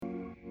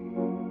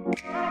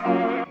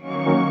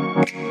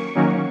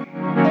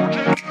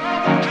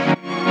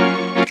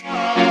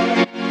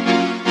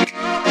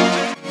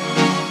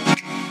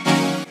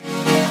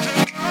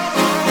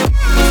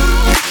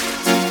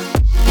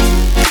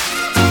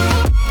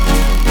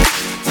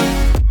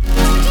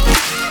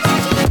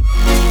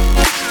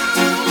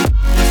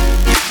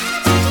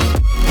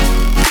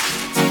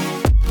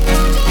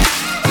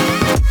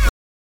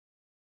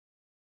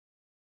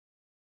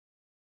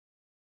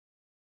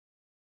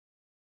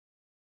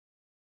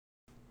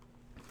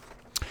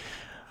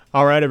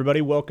All right,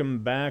 everybody, welcome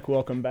back.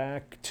 Welcome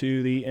back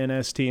to the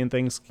NST and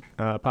Things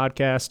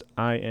podcast.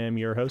 I am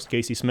your host,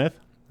 Casey Smith.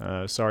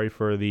 Sorry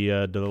for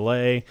the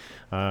delay.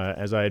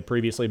 As I had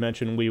previously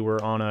mentioned, we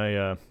were on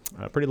a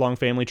pretty long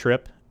family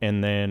trip,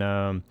 and then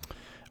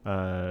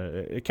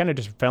it kind of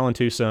just fell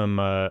into some,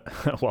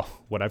 well,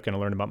 what I've kind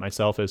of learned about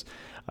myself is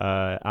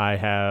I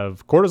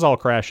have cortisol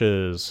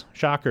crashes.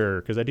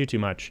 Shocker, because I do too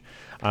much.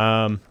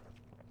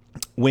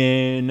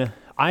 When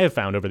I have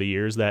found over the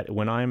years that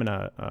when I'm in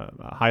a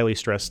highly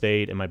stressed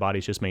state and my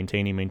body's just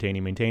maintaining,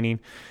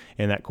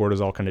 and that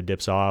cortisol kind of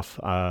dips off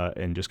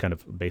and just kind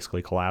of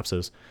basically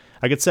collapses,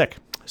 I get sick.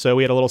 So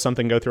we had a little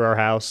something go through our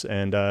house,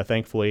 and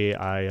thankfully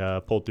I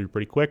pulled through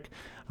pretty quick.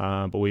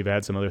 But we've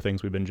had some other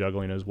things we've been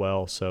juggling as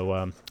well.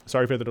 So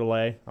sorry for the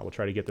delay. I will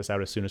try to get this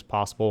out as soon as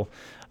possible.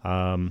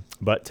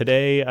 But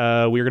today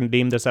we're going to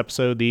deem this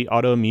episode the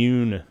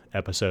autoimmune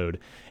episode.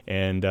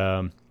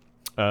 And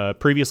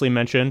previously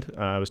mentioned,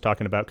 I was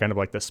talking about kind of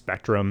like the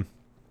spectrum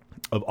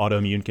of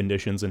autoimmune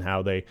conditions and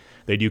how they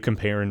do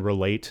compare and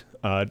relate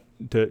to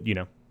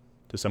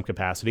some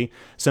capacity.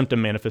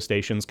 Symptom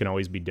manifestations can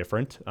always be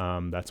different.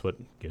 That's what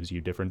gives you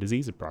different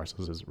disease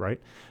processes,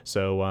 right?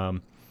 So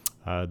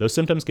those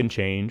symptoms can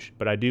change,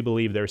 but I do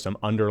believe there's some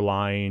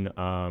underlying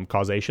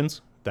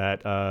causations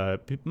that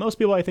most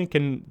people, I think,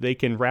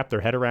 can wrap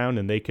their head around,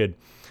 and they could,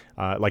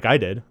 like I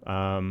did,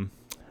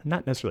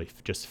 not necessarily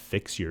just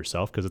fix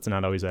yourself, because it's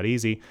not always that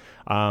easy,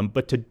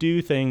 but to do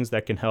things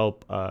that can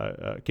help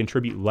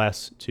contribute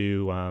less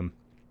to,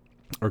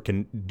 or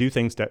can do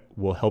things that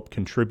will help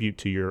contribute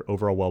to your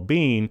overall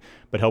well-being,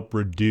 but help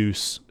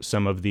reduce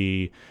some of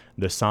the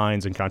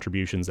signs and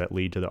contributions that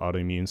lead to the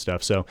autoimmune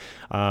stuff. So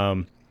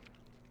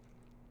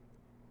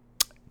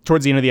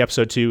towards the end of the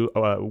episode too,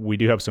 we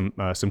do have some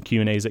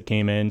Q&As that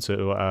came in.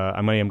 So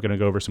I'm going to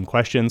go over some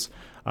questions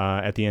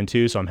at the end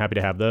too. So I'm happy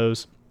to have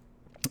those.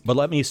 But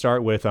let me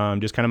start with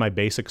just kind of my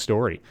basic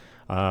story.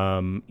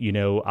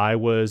 I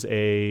was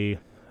I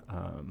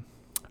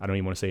don't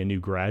even want to say a new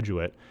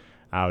graduate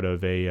out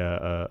of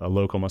a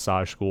local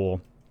massage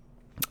school.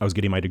 I was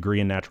getting my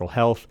degree in natural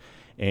health,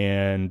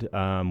 and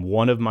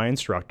one of my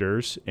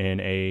instructors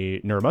in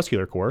a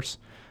neuromuscular course,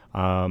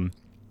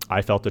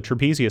 I felt a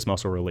trapezius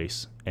muscle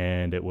release,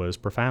 and it was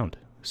profound.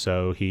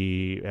 So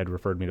he had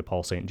referred me to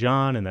Paul St.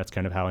 John, and that's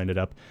kind of how I ended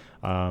up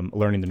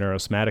learning the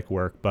neurosomatic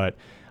work. But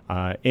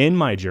in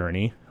my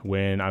journey,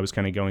 when I was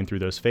kind of going through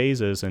those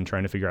phases and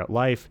trying to figure out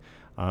life,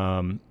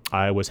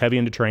 I was heavy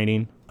into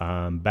training.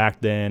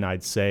 Back then,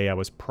 I'd say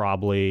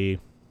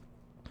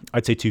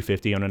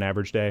 250 on an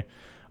average day.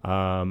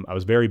 I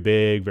was very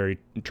big, very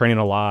training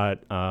a lot,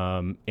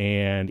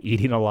 and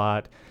eating a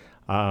lot.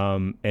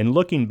 And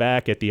looking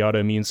back at the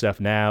autoimmune stuff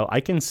now,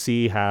 I can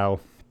see how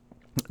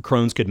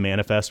Crohn's could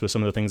manifest with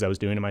some of the things I was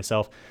doing to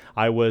myself.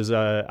 I was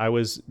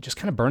just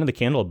kind of burning the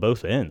candle at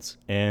both ends.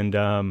 And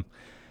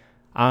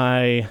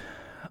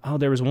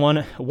there was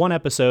one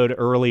episode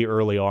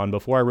early on,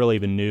 before I really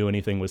even knew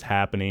anything was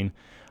happening,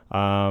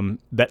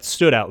 that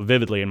stood out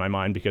vividly in my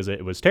mind because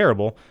it was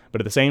terrible.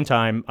 But at the same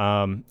time,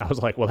 I was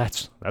like, well,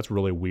 that's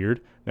really weird.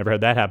 Never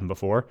had that happen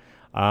before.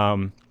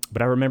 But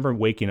I remember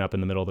waking up in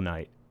the middle of the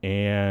night,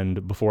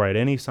 and before I had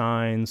any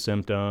signs,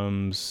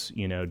 symptoms,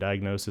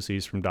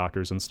 diagnoses from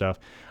doctors and stuff,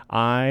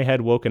 I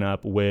had woken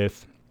up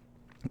with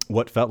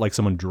what felt like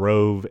someone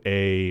drove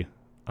a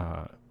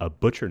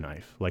butcher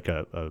knife, like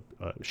a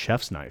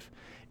chef's knife,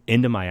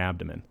 into my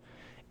abdomen.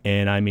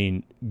 And I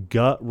mean,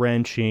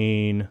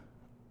 gut-wrenching.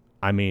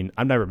 I mean,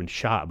 I've never been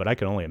shot, but I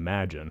can only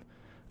imagine.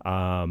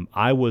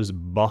 I was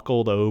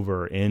buckled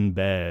over in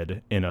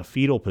bed in a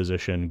fetal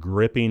position,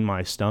 gripping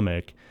my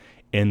stomach,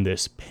 and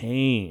this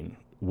pain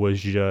was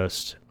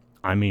just,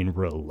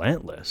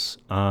 relentless.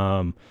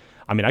 I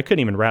couldn't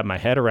even wrap my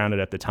head around it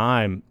at the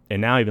time.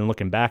 And now even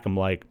looking back, I'm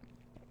like,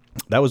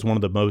 that was one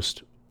of the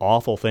most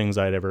awful things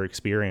I'd ever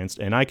experienced.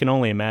 And I can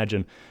only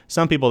imagine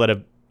some people that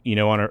have,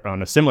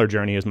 on a similar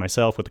journey as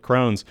myself with the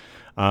Crohn's,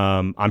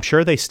 I'm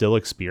sure they still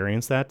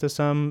experience that to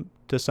some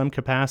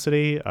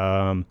capacity.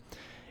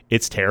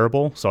 It's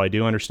terrible. So I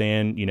do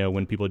understand,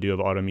 when people do have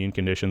autoimmune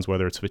conditions,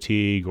 whether it's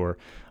fatigue or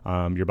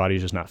your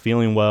body's just not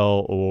feeling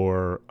well,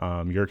 or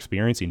you're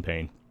experiencing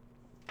pain.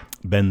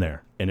 Been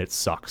there, and it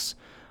sucks.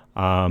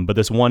 But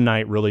this one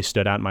night really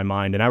stood out in my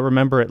mind, and I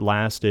remember it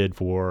lasted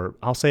for,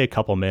 I'll say, a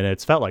couple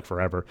minutes. Felt like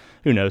forever.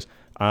 Who knows?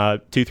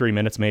 2-3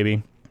 minutes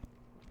maybe.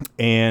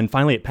 And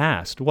finally it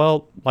passed.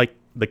 Well, like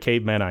the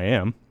caveman I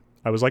am,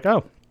 I was like,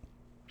 oh,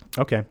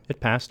 okay, it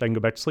passed. I can go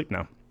back to sleep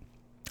now.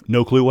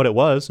 No clue what it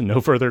was.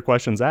 No further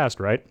questions asked,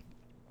 right?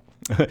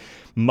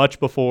 Much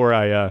before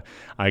I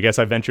guess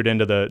I ventured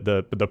into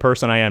the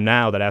person I am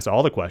now, that asks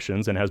all the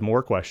questions and has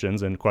more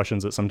questions, and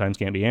questions that sometimes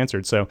can't be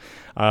answered. So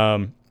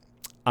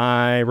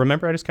I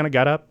remember I just kind of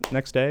got up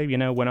next day,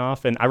 went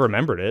off, and I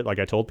remembered it. Like,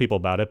 I told people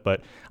about it,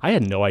 but I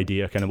had no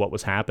idea kind of what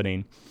was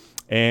happening.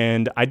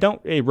 And I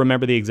don't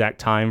remember the exact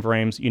time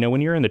frames. When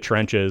you're in the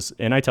trenches,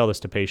 and I tell this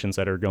to patients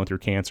that are going through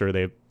cancer,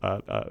 they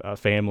have a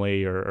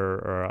family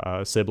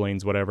or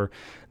siblings, whatever,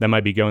 that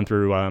might be going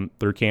through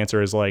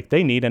cancer, is like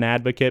they need an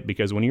advocate,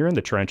 because when you're in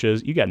the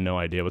trenches, you got no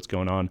idea what's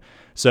going on.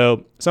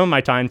 So some of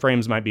my time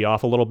frames might be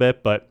off a little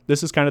bit, but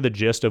this is kind of the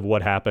gist of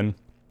what happened.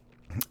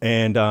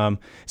 And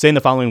say in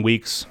the following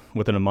weeks,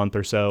 within a month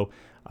or so,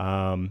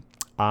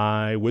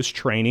 I was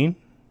training,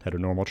 had a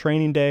normal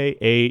training day,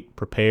 ate,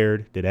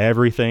 prepared, did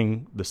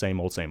everything the same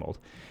old.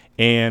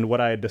 And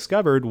what I had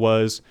discovered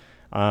was,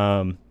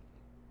 I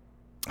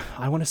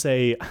want to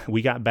say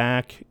we got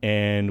back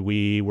and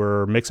we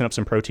were mixing up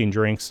some protein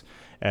drinks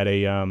at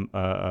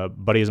a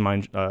buddy of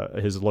mine,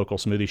 his local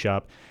smoothie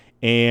shop.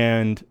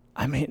 And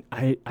I mean,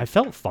 I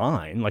felt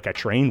fine. Like, I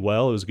trained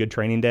well. It was a good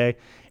training day.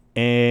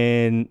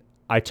 And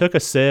I took a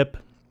sip,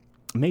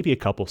 maybe a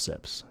couple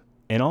sips.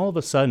 And all of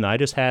a sudden, I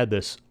just had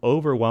this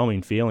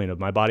overwhelming feeling of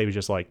my body was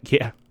just like,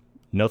 yeah,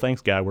 no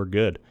thanks, guy, we're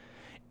good.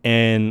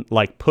 And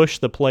like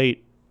pushed the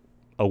plate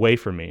away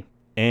from me.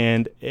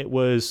 And it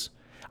was,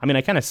 I mean,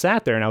 I kind of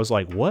sat there and I was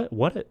like,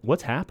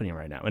 what's happening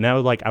right now? And I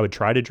would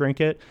try to drink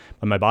it,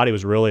 but my body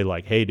was really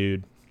like, hey,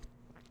 dude,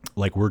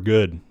 like, we're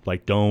good.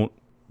 Like,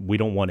 we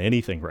don't want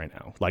anything right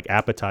now. Like,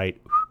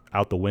 appetite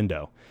out the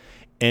window.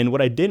 And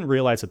what I didn't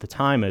realize at the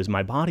time is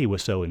my body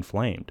was so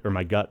inflamed, or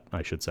my gut,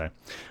 I should say.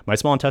 My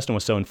small intestine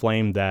was so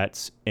inflamed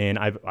that, and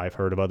I've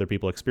heard of other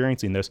people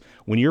experiencing this,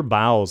 when your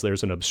bowels,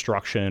 there's an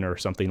obstruction or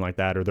something like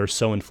that, or they're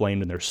so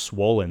inflamed and they're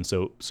swollen,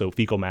 so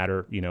fecal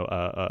matter,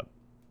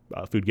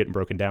 food getting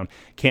broken down,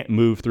 can't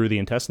move through the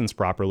intestines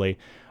properly.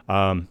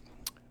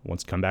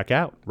 Once it come back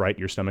out, right?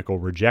 Your stomach will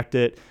reject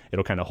it.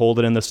 It'll kind of hold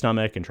it in the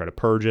stomach and try to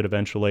purge it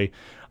eventually.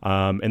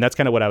 And that's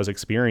kind of what I was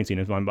experiencing,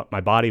 is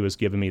my body was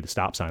giving me the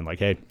stop sign, like,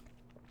 hey,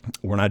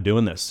 we're not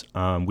doing this.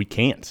 We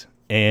can't.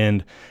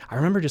 And I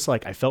remember just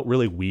like, I felt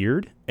really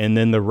weird. And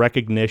then the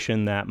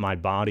recognition that my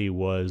body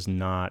was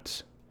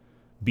not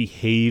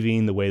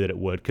behaving the way that it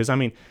would. Cause I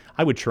mean,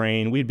 I would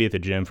train, we'd be at the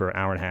gym for an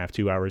hour and a half,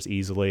 2 hours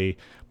easily,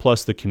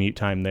 plus the commute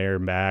time there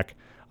and back.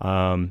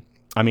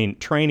 I mean,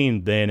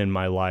 training then in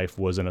my life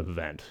was an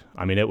event.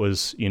 I mean, it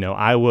was,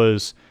 I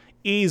was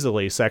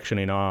easily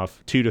sectioning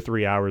off 2 to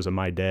 3 hours of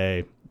my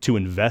day to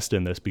invest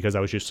in this because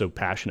I was just so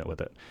passionate with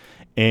it.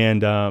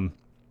 And,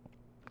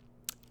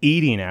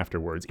 eating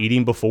afterwards,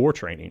 eating before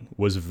training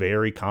was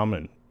very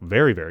common,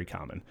 very, very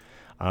common.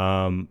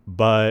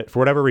 But for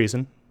whatever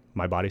reason,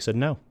 my body said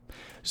no.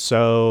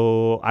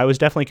 So I was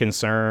definitely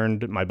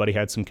concerned. My buddy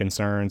had some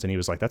concerns and he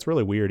was like, that's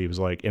really weird. He was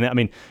like, and I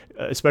mean,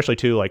 especially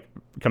too, like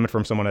coming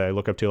from someone that I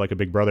look up to like a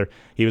big brother,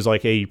 he was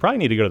like, hey, you probably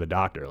need to go to the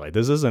doctor. Like,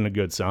 this isn't a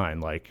good sign.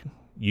 Like,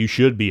 you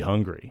should be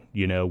hungry.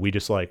 We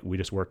just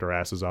worked our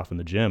asses off in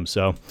the gym.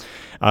 So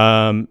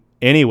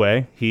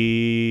anyway,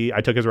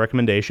 I took his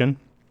recommendation.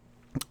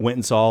 Went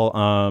and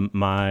saw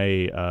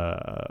my,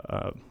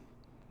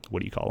 what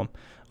do you call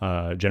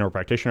him? General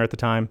practitioner at the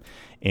time.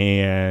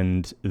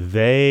 And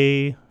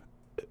they,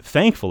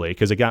 thankfully,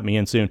 because it got me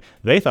in soon,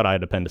 they thought I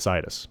had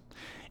appendicitis.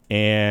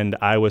 And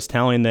I was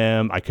telling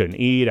them I couldn't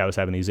eat. I was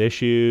having these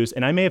issues.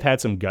 And I may have had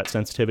some gut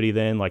sensitivity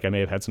then. Like, I may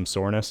have had some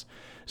soreness.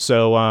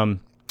 So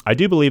I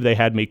do believe they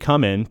had me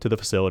come in to the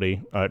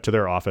facility, to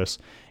their office,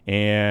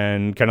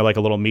 and kind of like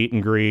a little meet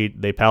and greet.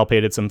 They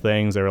palpated some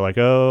things. They were like,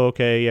 oh,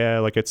 okay, yeah,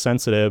 like, it's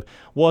sensitive.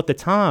 Well, at the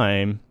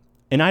time,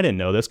 and I didn't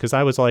know this because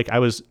I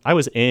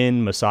was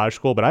in massage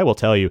school, but I will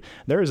tell you,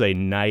 there is a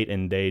night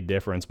and day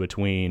difference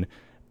between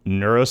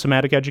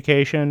neurosomatic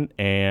education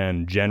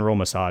and general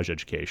massage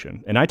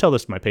education. And I tell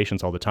this to my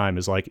patients all the time,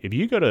 is like, if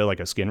you go to like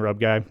a skin rub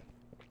guy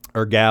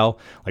or gal,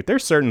 like,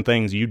 there's certain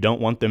things you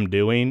don't want them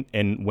doing.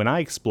 And when I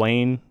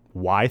explain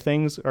why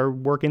things are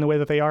working the way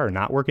that they are or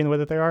not working the way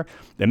that they are,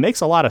 it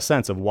makes a lot of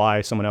sense of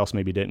why someone else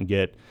maybe didn't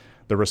get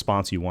the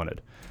response you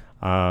wanted.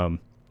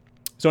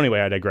 So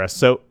anyway, I digress.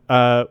 So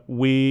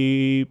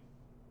he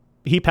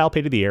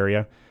palpated the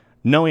area.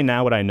 Knowing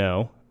now what I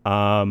know,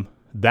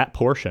 that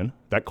portion,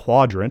 that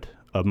quadrant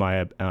of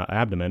my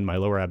abdomen, my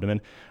lower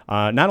abdomen,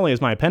 not only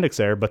is my appendix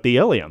there, but the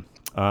ileum,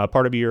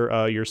 part of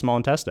your small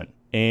intestine.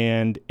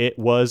 And it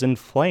was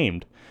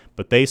inflamed,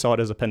 but they saw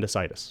it as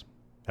appendicitis,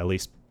 at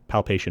least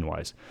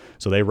palpation-wise.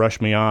 So they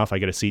rushed me off. I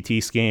get a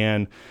CT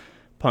scan,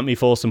 pump me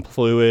full of some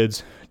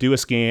fluids, do a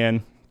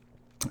scan,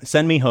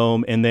 send me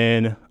home, and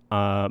then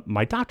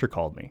my doctor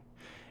called me.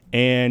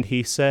 And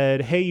he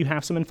said, hey, you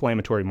have some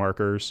inflammatory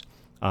markers,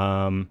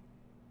 et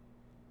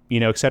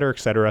cetera, et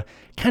cetera.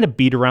 Kind of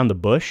beat around the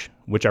bush,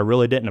 which I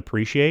really didn't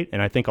appreciate.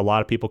 And I think a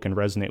lot of people can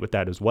resonate with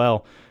that as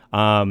well.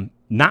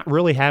 Not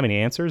really having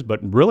answers, but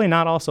really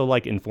not also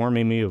like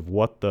informing me of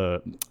what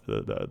the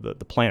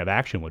plan of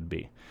action would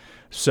be.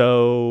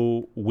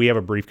 So we have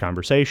a brief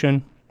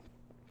conversation,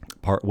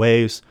 part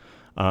ways.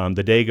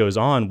 The day goes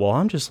on. Well,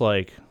 I'm just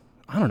like,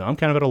 I don't know. I'm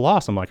kind of at a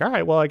loss. I'm like, all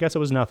right, well, I guess it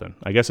was nothing.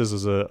 I guess this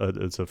is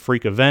it's a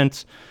freak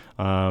event.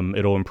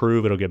 It'll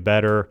improve. It'll get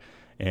better.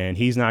 And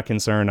he's not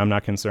concerned. I'm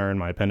not concerned.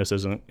 My appendix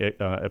isn't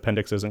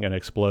going to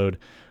explode.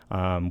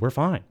 We're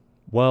fine.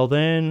 Well,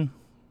 then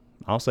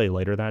I'll say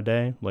later that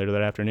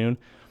afternoon,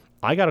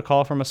 I got a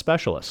call from a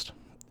specialist.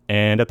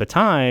 And at the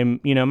time,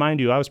 mind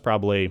you, I was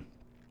probably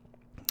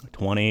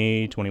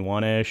 20,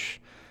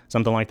 21-ish,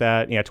 something like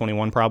that. Yeah,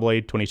 21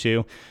 probably,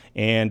 22.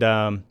 And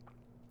I'm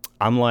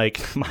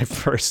like,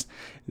 this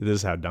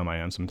is how dumb I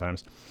am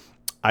sometimes.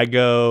 I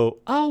go,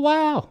 oh,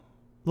 wow,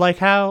 like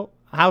how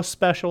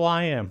special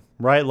I am,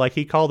 right? Like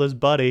he called his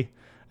buddy,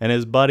 and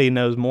his buddy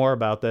knows more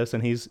about this,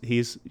 and he's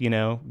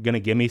going to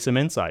give me some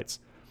insights.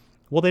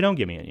 Well, they don't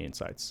give me any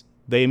insights.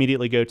 They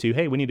immediately go to,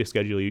 hey, we need to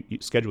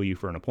schedule you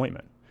for an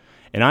appointment.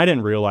 And I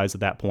didn't realize at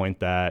that point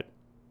that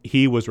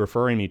he was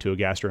referring me to a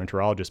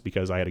gastroenterologist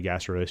because I had a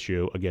gastro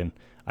issue. Again,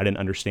 I didn't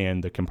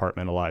understand the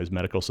compartmentalized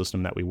medical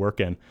system that we work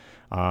in.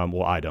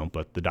 Well, I don't,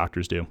 but the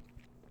doctors do.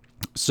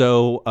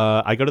 So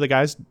I go to the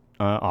guy's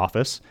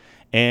office,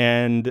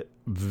 and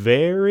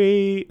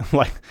very,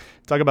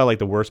 talk about like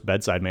the worst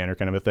bedside manner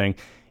kind of a thing.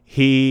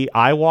 He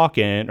walks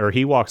in.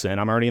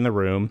 I'm already in the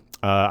room.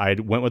 I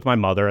went with my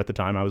mother at the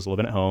time. I was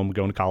living at home,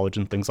 going to college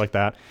and things like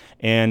that.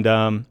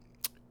 And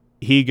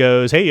he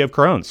goes, hey, you have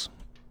Crohn's.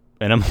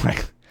 And I'm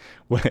like,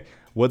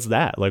 what's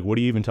that? Like, what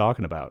are you even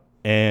talking about?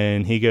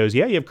 And he goes,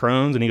 yeah, you have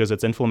Crohn's. And he goes,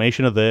 it's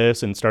inflammation of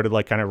this, and started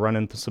like kind of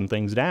running some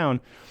things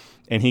down.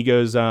 And he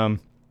goes,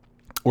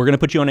 we're going to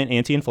put you on an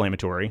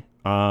anti-inflammatory,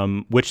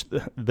 which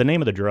the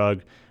name of the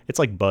drug, it's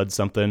like Bud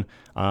something.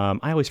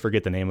 I always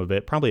forget the name of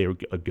it. Probably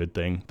a good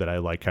thing that I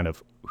like kind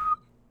of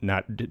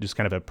not just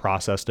kind of have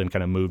processed and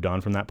kind of moved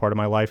on from that part of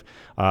my life.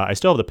 I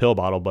still have the pill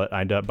bottle, but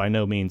I by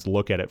no means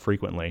look at it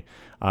frequently.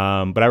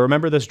 But I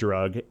remember this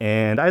drug,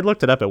 and I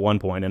looked it up at one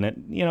point, and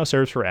it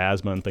serves for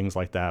asthma and things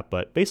like that,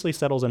 but basically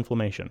settles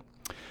inflammation.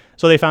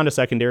 So they found a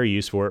secondary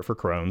use for it for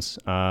Crohn's,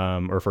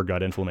 or for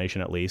gut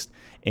inflammation at least.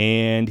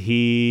 And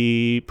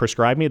he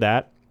prescribed me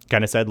that,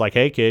 kind of said like,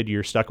 hey kid,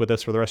 you're stuck with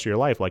this for the rest of your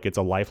life. Like it's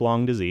a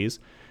lifelong disease.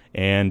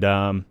 And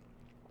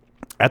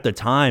at the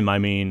time,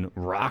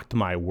 rocked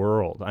my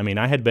world.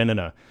 I had been in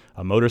a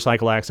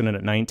motorcycle accident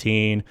at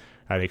 19.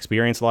 I'd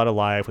experienced a lot of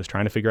life, was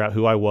trying to figure out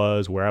who I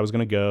was, where I was going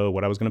to go,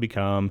 what I was going to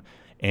become.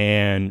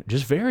 And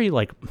just very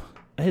like,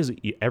 as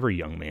every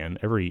young man,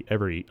 every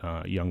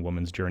young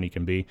woman's journey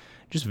can be,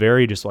 just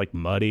very just like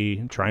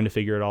muddy, trying to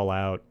figure it all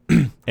out.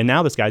 And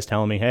now this guy's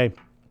telling me, hey,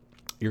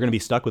 you're going to be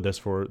stuck with this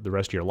for the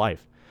rest of your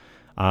life.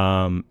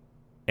 And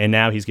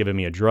now he's giving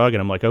me a drug,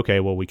 and I'm like, okay,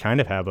 well, we kind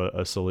of have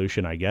a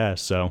solution, I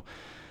guess. So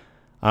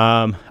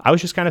I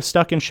was just kind of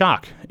stuck in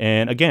shock.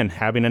 And again,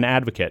 having an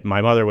advocate,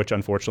 my mother, which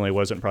unfortunately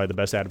wasn't probably the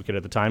best advocate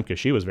at the time because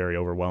she was very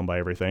overwhelmed by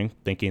everything,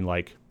 thinking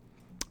like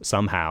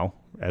somehow,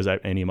 as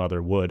any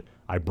mother would,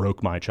 I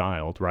broke my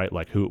child, right?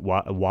 Like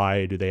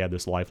why do they have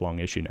this lifelong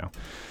issue now?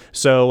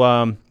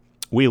 So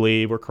we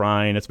leave, we're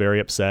crying. It's very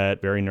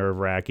upset, very nerve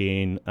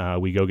wracking.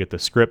 We go get the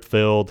script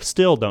filled.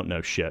 Still don't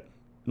know shit.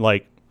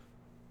 Like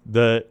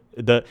I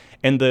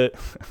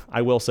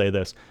will say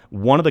this,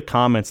 one of the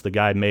comments the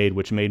guy made,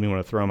 which made me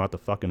want to throw him out the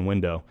fucking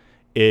window,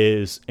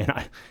 is,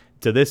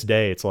 to this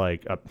day, it's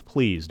like,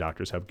 please,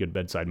 doctors have good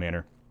bedside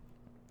manner.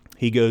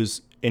 He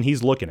goes, and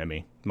he's looking at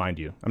me, mind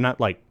you. I'm not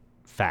like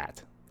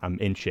fat. I'm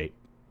in shape,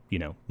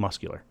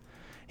 muscular.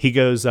 He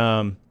goes,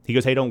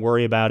 hey, don't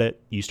worry about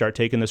it. You start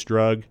taking this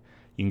drug,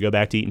 you can go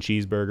back to eating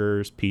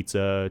cheeseburgers,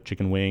 pizza,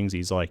 chicken wings.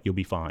 He's like, you'll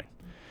be fine.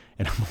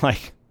 And I'm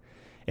like,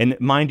 and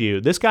mind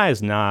you, this guy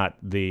is not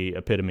the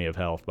epitome of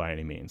health by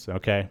any means,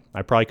 okay?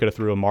 I probably could have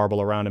threw a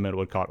marble around him and it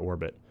would have caught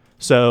orbit.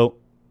 So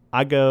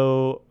I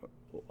go,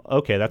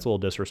 okay, that's a little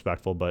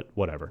disrespectful, but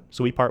whatever.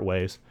 So we part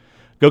ways,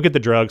 go get the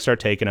drugs, start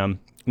taking them.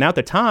 Now at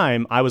the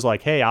time, I was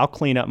like, hey, I'll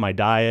clean up my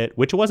diet,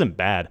 which wasn't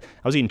bad.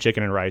 I was eating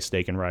chicken and rice,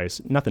 steak and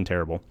rice, nothing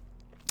terrible.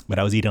 But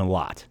I was eating a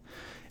lot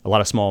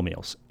of small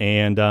meals.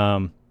 And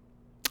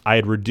I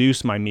had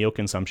reduced my meal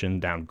consumption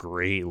down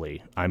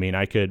greatly.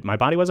 My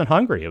body wasn't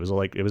hungry. It was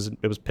like, it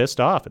was pissed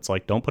off. It's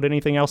like, don't put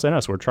anything else in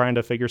us. We're trying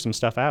to figure some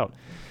stuff out.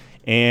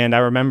 And I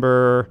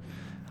remember,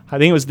 I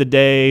think it was the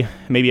day,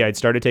 maybe I'd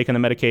started taking the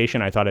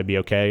medication. I thought I'd be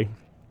okay.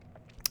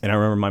 And I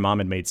remember my mom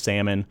had made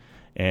salmon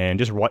and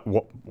just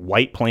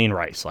white plain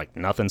rice, like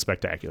nothing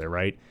spectacular,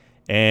 right?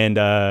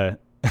 And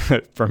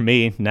for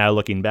me, now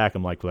looking back,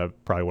 I'm like, well, that's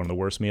probably one of the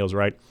worst meals,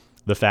 right?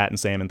 The fat and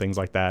salmon, things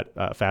like that,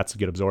 fats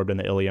get absorbed in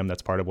the ileum.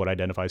 That's part of what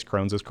identifies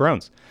Crohn's as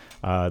Crohn's.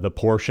 The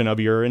portion of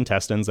your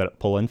intestines that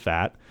pull in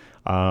fat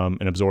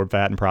and absorb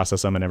fat and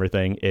process them and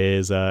everything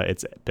is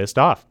it's pissed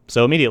off.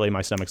 So immediately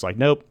my stomach's like,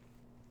 nope.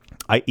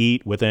 I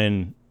eat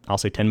within, I'll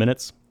say 10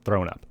 minutes,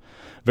 throwing up.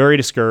 Very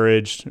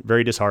discouraged,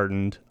 very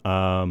disheartened.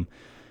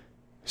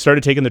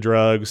 Started taking the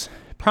drugs.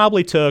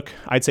 Probably took,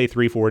 I'd say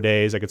 3-4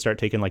 days. I could start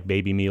taking like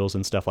baby meals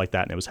and stuff like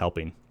that, and it was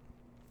helping.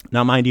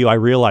 Now, mind you, I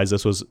realized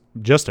this was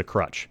just a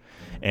crutch.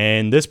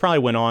 And this probably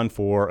went on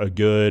for a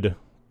good,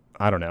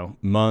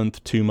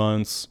 month, 2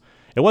 months.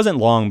 It wasn't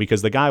long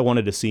because the guy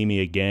wanted to see me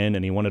again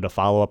and he wanted to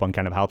follow up on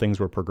kind of how things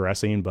were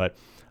progressing. But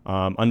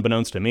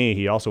unbeknownst to me,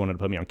 he also wanted to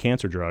put me on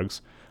cancer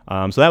drugs.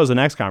 So that was the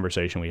next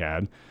conversation we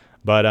had.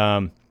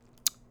 But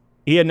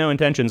he had no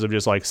intentions of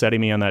just like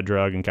setting me on that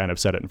drug and kind of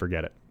set it and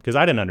forget it. Because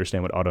I didn't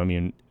understand what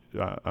autoimmune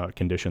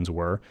conditions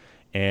were.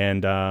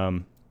 And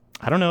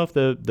I don't know if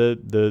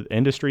the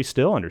industry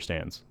still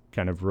understands.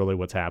 kind of really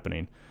what's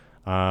happening.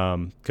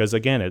 Because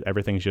again,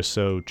 everything's just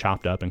so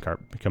chopped up and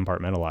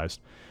compartmentalized.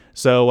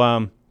 So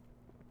a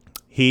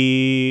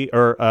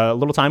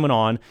little time went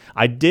on.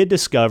 I did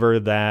discover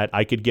that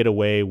I could get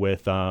away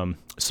with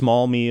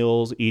small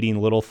meals, eating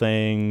little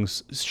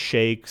things,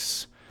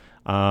 shakes.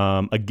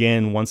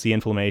 Again, once the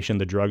inflammation,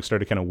 the drugs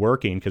started kind of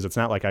working, because it's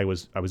not like I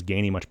was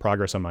gaining much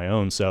progress on my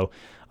own. So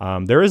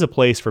there is a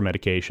place for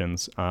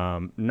medications.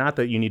 Not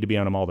that you need to be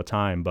on them all the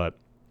time,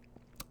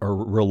 or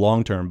real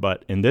long term.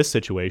 But in this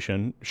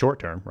situation, short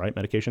term, right?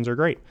 Medications are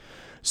great.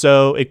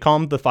 So it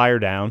calmed the fire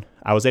down.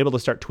 I was able to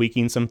start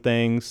tweaking some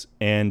things,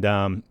 and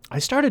I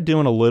started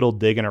doing a little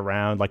digging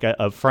around. Like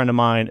a friend of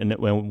mine, and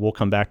we'll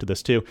come back to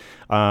this too,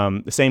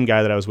 the same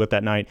guy that I was with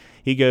that night,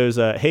 he goes,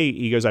 I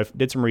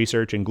did some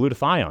research, and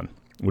glutathione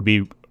would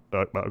be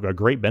a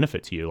great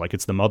benefit to you. Like,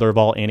 it's the mother of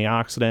all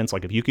antioxidants.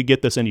 Like, if you could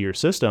get this into your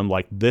system,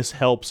 like, this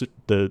helps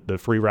the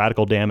free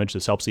radical damage.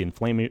 This helps the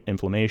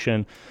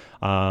inflammation.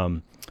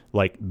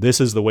 Like, this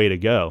is the way to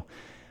go.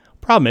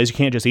 Problem is, you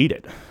can't just eat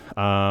it.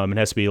 It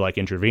has to be like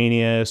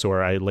intravenous,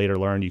 or I later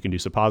learned you can do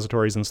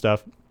suppositories and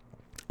stuff.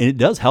 And it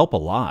does help a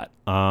lot.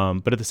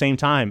 But at the same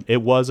time,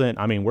 it wasn't,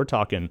 we're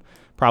talking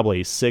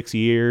probably 6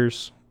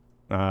 years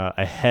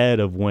ahead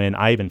of when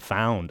I even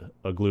found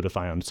a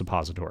glutathione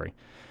suppository.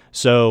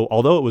 So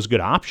although it was a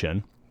good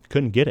option,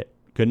 couldn't get it.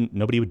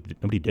 Nobody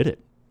did it.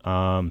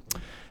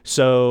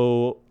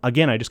 So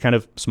again, I just kind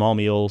of small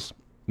meals,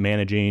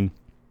 managing,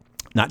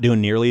 not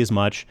doing nearly as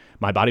much.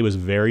 My body was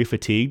very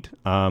fatigued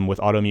with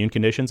autoimmune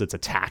conditions. It's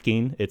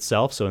attacking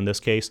itself. So in this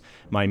case,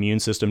 my immune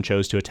system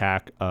chose to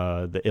attack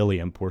the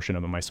ileum portion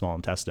of my small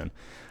intestine.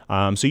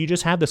 So you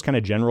just have this kind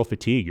of general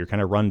fatigue. You're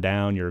kind of run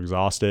down, you're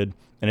exhausted,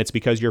 and it's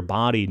because your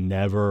body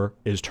never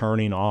is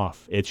turning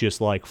off. It's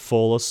just like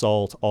full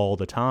assault all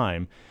the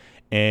time.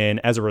 And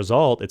as a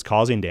result, it's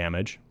causing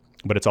damage,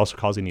 but it's also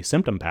causing these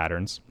symptom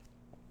patterns.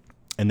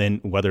 And then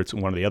whether it's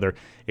one or the other,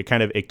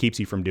 it keeps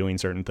you from doing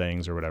certain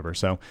things or whatever.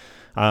 So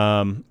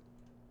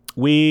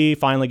we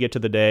finally get to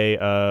the day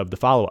of the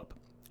follow-up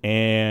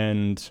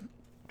and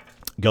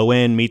go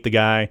in, meet the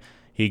guy.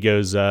 He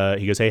goes,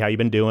 hey, how you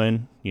been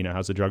doing?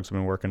 How's the drugs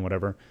been working,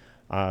 whatever.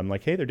 I'm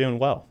like, hey, they're doing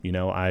well.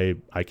 I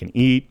can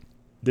eat.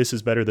 This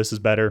is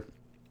better.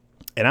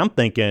 And I'm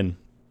thinking,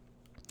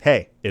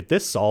 hey, if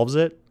this solves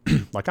it,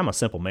 like, I'm a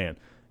simple man.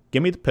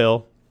 Give me the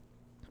pill.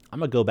 I'm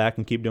going to go back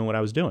and keep doing what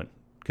I was doing,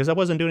 because I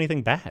wasn't doing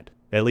anything bad,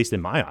 at least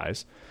in my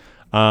eyes.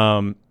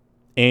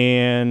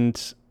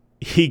 And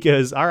he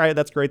goes, all right,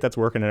 that's great. That's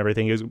working and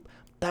everything. He goes,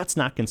 that's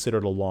not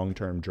considered a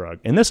long-term drug.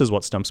 And this is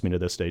what stumps me to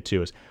this day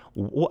too, is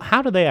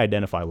how do they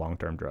identify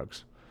long-term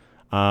drugs?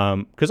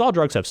 Because all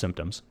drugs have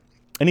symptoms.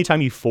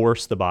 Anytime you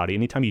force the body,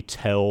 anytime you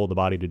tell the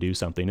body to do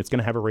something, it's going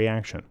to have a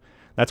reaction.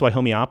 That's why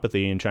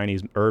homeopathy and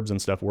Chinese herbs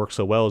and stuff work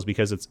so well, is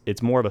because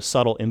it's more of a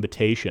subtle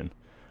invitation.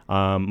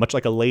 Much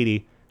like a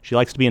lady, she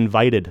likes to be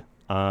invited,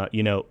 do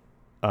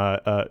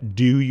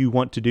you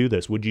want to do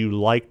this? Would you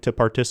like to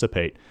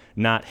participate?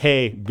 Not,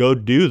 hey, go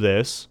do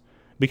this,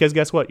 because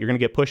guess what? You're going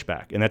to get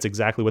pushback. And that's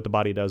exactly what the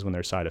body does when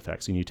there's side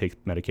effects and you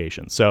take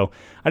medications. So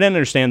I didn't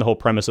understand the whole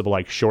premise of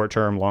like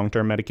short-term,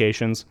 long-term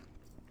medications.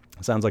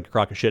 It sounds like a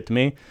crock of shit to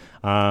me.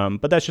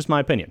 But that's just my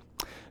opinion.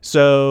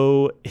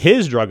 So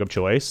his drug of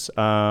choice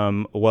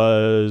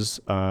was,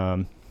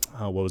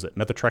 what was it?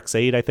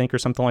 Methotrexate, I think, or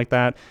something like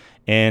that.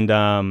 And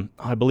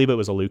I believe it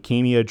was a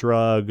leukemia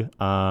drug.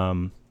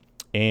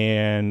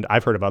 And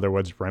I've heard of other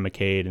ones,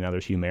 Remicade and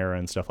others, Humira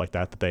and stuff like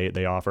that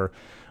they offer.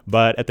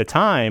 But at the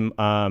time,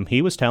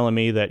 he was telling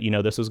me that,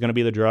 this was going to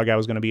be the drug I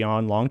was going to be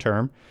on long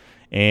term.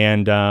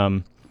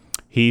 And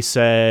he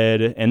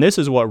said, and this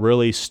is what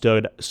really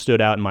stood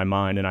out in my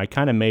mind, and I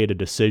kind of made a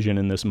decision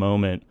in this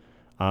moment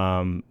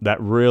that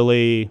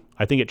really,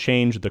 I think it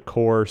changed the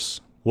course.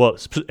 Well,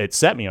 it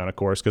set me on a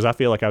course, because I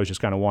feel like I was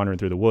just kind of wandering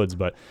through the woods,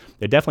 but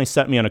it definitely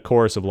set me on a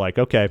course of like,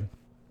 okay,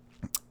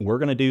 we're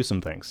going to do some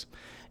things.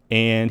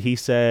 And he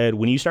said,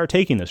 when you start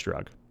taking this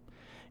drug,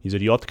 he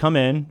said, you have to come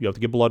in, you have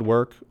to get blood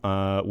work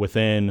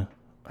within,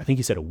 I think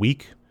he said a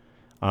week.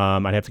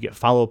 I'd have to get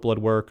follow-up blood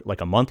work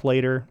like a month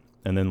later,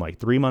 and then like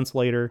 3 months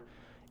later.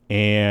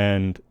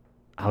 And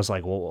I was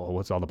like, well,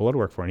 what's all the blood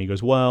work for? And he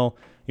goes,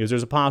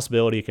 there's a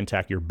possibility it can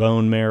attack your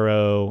bone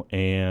marrow.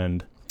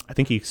 And I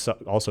think he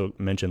also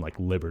mentioned like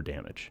liver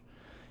damage.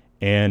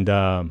 And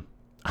I'm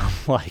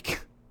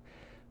like,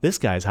 this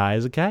guy's high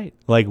as a kite.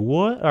 Like,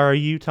 what are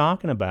you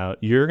talking about?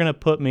 You're going to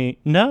put me,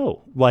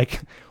 no,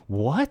 like,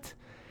 what?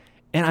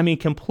 And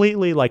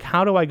completely, like,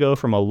 how do I go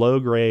from a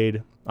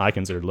I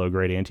consider low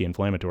grade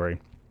anti-inflammatory,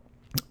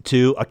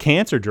 to a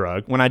cancer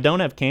drug when I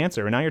don't have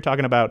cancer? And now you're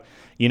talking about,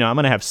 I'm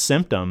going to have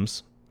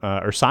symptoms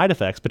or side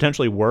effects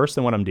potentially worse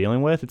than what I'm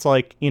dealing with. It's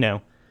like,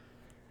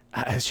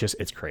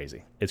 it's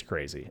crazy. It's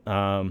crazy.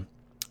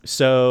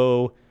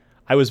 So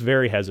I was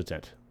very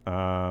hesitant.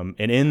 And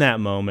in that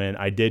moment,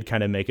 I did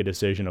kind of make a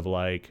decision of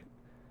like,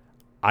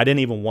 I didn't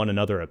even want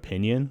another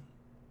opinion.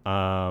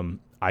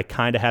 I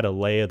kind of had a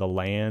lay of the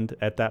land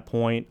at that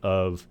point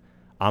of,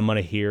 I'm going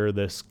to hear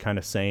this kind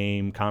of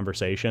same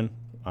conversation,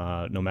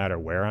 no matter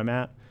where I'm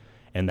at.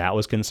 and that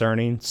was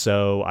concerning.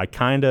 So I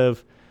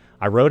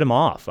wrote him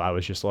off. I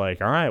was just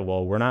like, all right,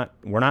 well, we're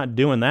not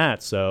doing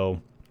that.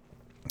 So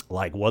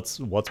like, what's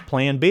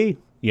plan B,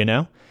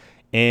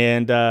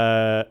 And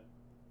I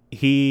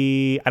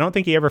don't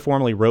think he ever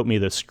formally wrote me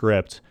the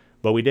script,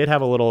 but we did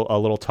have a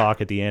little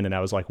talk at the end, and I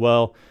was like,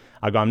 well,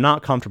 I'm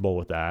not comfortable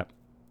with that.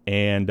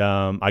 And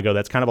I go,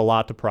 that's kind of a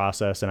lot to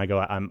process. And I go,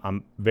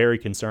 I'm very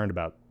concerned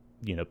about,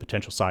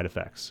 potential side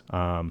effects,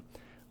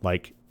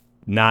 like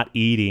not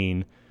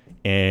eating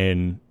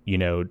and,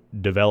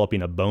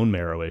 developing a bone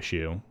marrow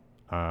issue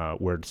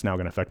where it's now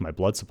going to affect my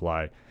blood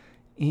supply.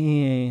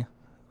 I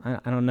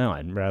don't know.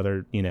 I'd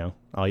rather,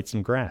 I'll eat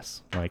some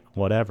grass, like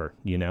whatever,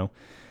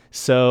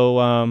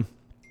 So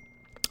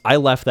I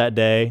left that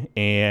day,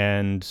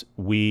 and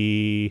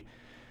he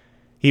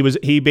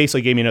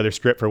basically gave me another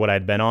script for what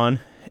I'd been on,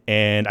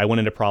 and I went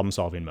into problem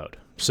solving mode.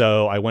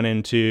 So I went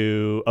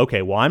into,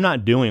 okay, well, I'm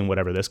not doing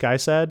whatever this guy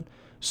said,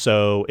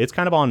 so it's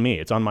kind of on me.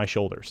 It's on my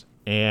shoulders.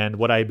 And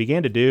what I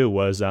began to do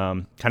was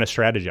kind of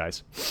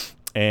strategize.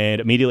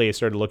 And immediately I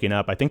started looking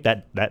up. I think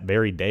that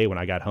very day when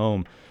I got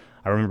home,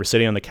 I remember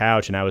sitting on the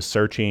couch and I was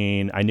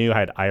searching. I knew I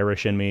had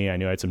Irish in me. I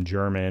knew I had some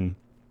German,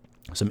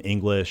 some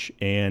English.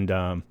 And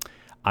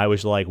I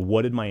was like,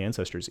 what did my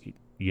ancestors eat?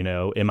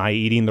 Am I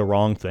eating the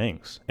wrong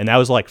things? And that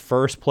was like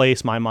first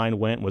place my mind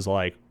went was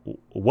like,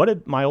 what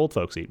did my old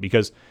folks eat?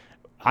 Because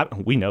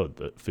we know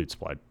the food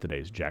supply today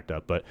is jacked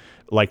up. But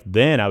like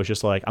then I was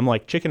just like, I'm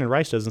like, chicken and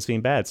rice doesn't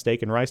seem bad.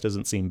 Steak and rice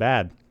doesn't seem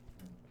bad.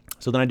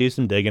 So then I do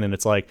some digging, and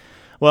it's like,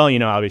 well,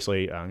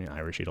 obviously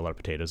Irish eat a lot of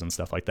potatoes and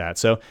stuff like that.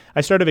 So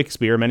I started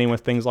experimenting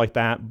with things like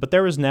that, but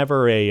there was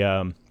never a,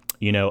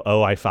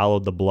 I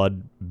followed the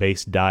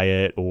blood-based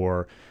diet,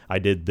 or I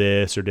did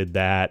this or did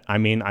that. I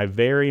mean, I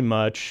very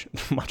much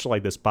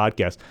like this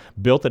podcast,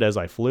 built it as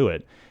I flew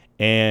it.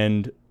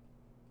 And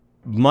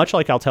much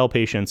like I'll tell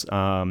patients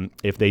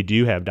if they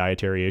do have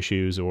dietary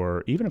issues,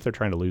 or even if they're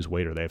trying to lose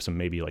weight, or they have some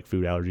maybe like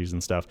food allergies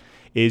and stuff,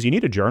 is you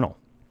need a journal.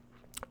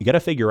 You got to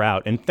figure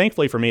out, and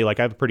thankfully for me, like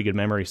I have a pretty good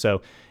memory.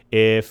 So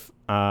if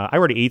I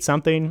were to eat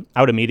something,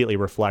 I would immediately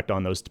reflect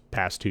on those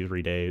past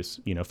 2-3 days,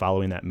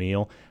 following that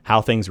meal,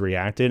 how things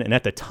reacted. And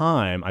at the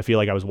time, I feel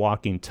like I was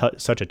walking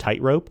such a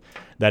tightrope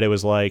that it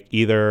was like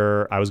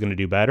either I was going to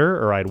do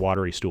better or I had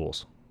watery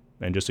stools.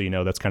 And just so you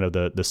know, that's kind of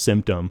the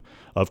symptom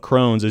of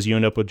Crohn's is you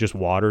end up with just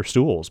water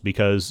stools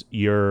because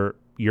your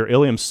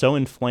ileum's so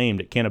inflamed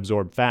it can't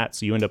absorb fat.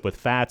 So you end up with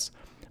fats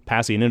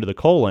passing into the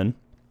colon,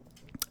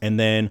 and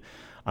then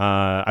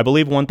I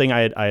believe one thing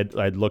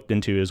I'd looked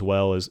into as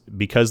well is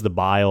because the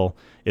bile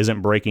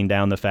isn't breaking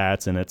down the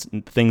fats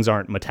and things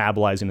aren't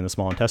metabolizing in the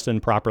small intestine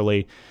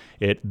properly,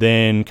 it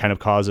then kind of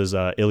causes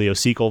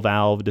ileocecal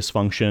valve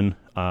dysfunction,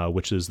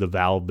 which is the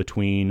valve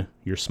between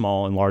your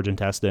small and large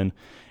intestine.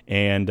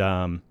 And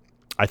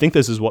I think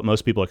this is what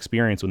most people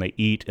experience when they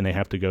eat and they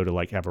have to go to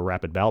like have a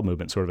rapid bowel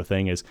movement sort of a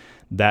thing, is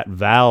that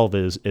valve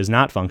is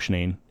not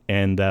functioning,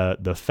 and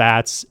the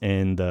fats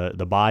and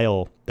the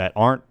bile that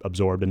aren't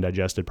absorbed and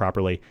digested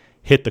properly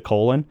hit the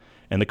colon,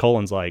 and the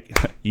colon's like,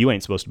 you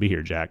ain't supposed to be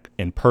here, Jack,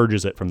 and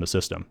purges it from the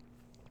system.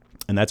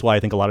 And that's why I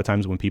think a lot of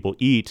times when people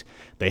eat,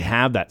 they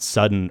have that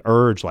sudden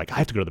urge, like, I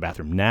have to go to the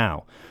bathroom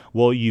now.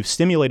 Well, you've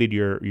stimulated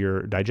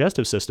your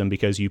digestive system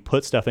because you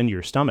put stuff into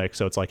your stomach.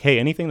 So it's like, hey,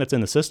 anything that's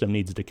in the system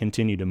needs to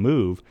continue to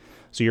move.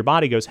 So your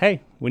body goes,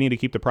 hey, we need to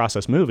keep the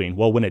process moving.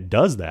 Well, when it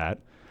does that,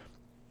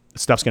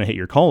 stuff's going to hit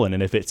your colon.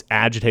 And if it's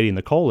agitating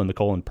the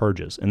colon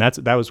purges. And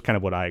that was kind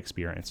of what I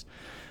experienced.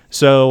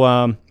 So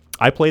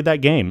I played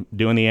that game,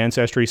 doing the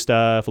ancestry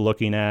stuff,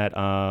 looking at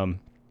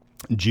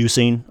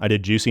juicing. I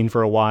did juicing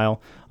for a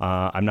while.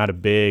 I'm not a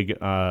big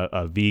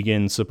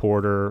vegan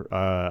supporter.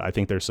 I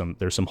think there's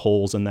some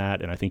holes in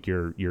that, and I think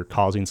you're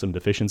causing some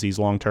deficiencies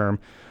long term.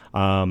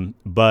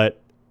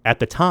 But at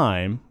the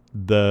time,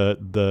 the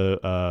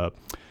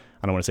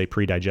I don't want to say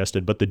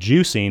pre-digested, but the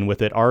juicing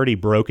with it already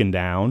broken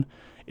down,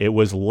 it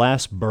was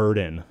less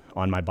burden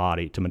on my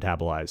body to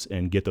metabolize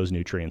and get those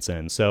nutrients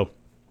in. So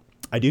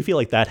I do feel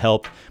like that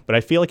helped, but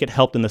I feel like it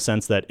helped in the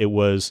sense that it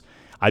was.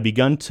 I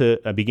began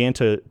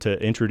to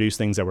introduce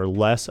things that were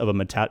less of a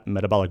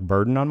metabolic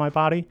burden on my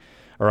body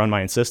or on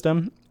my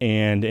system,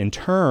 and in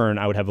turn,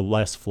 I would have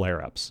less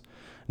flare-ups.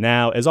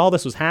 Now, as all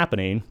this was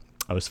happening,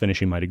 I was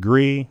finishing my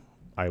degree,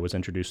 I was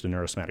introduced to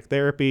neurosomatic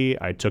therapy,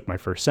 I took my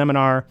first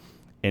seminar,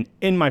 and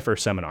in my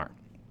first seminar,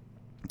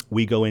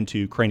 we go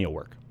into cranial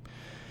work.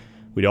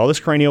 We do all this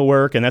cranial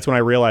work, and that's when I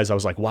realized I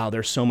was like, wow,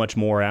 there's so much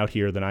more out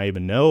here than I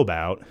even know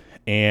about.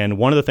 And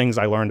one of the things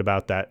I learned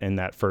about that in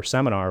that first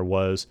seminar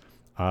was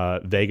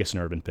vagus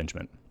nerve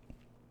impingement.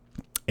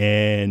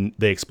 And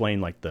they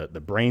explain like the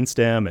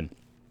brainstem and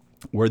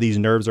where these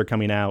nerves are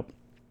coming out,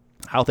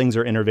 how things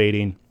are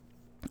innervating,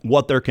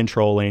 what they're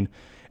controlling,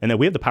 and that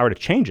we have the power to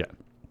change it.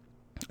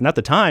 And at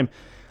the time,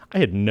 I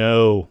had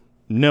no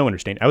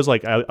understanding. I was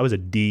like, I was a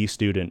D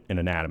student in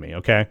anatomy,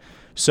 okay?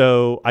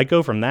 So I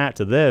go from that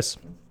to this.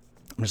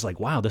 I'm just like,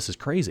 wow, this is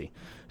crazy.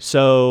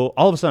 So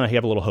all of a sudden I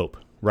have a little hope,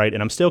 right?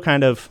 And I'm still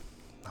kind of,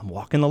 I'm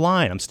walking the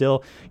line. I'm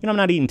still, I'm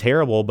not eating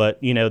terrible, but,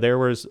 there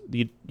was,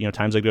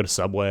 times I'd go to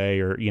Subway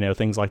or,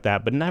 things like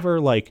that, but never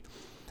like,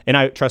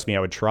 and trust me, I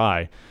would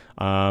try.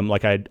 I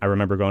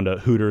remember going to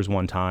Hooters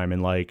one time,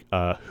 and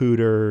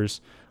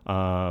Hooters,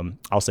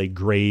 I'll say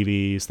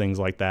gravies, things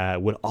like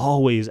that would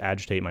always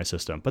agitate my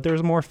system, but there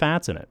was more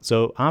fats in it.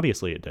 So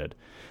obviously it did.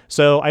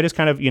 So I just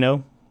kind of,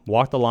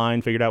 walked the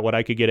line, figured out what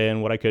I could get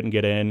in, what I couldn't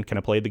get in, kind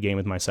of played the game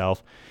with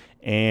myself.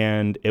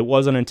 And it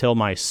wasn't until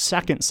my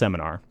second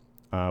seminar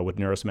with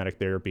neurosomatic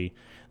therapy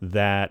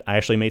that I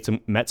actually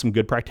met some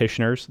good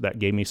practitioners that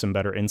gave me some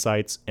better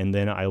insights. And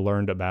then I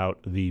learned about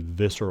the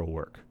visceral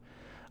work.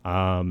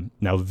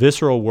 Now,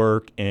 visceral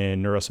work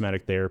in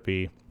neurosomatic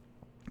therapy,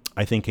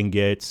 I think, can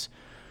get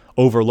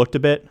overlooked a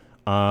bit.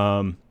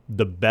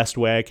 The best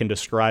way I can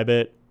describe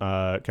it,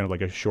 kind of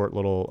like a short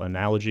little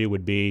analogy,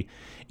 would be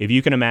if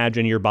you can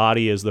imagine your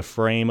body as the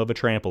frame of a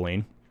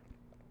trampoline,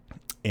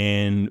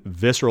 and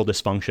visceral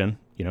dysfunction,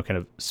 kind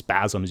of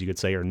spasms, you could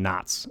say, or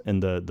knots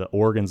in the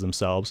organs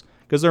themselves,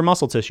 because they're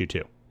muscle tissue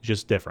too. It's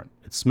just different.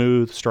 It's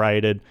smooth,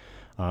 striated,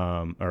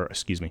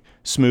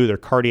 smooth or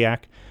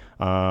cardiac.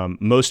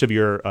 Most of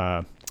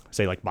your,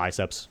 say like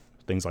biceps,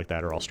 things like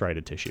that are all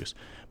striated tissues,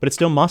 but it's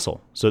still muscle.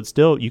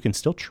 So you can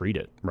still treat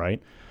it, right?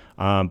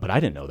 But I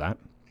didn't know that.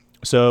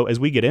 So as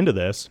we get into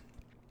this,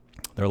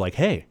 they're like,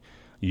 hey,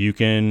 you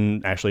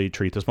can actually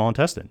treat the small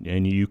intestine,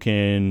 and you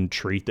can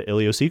treat the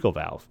ileocecal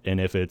valve.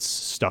 And if it's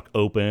stuck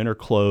open or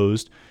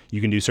closed, you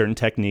can do certain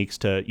techniques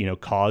to,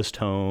 cause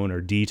tone or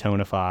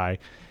detonify.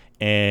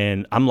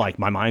 And I'm like,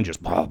 my mind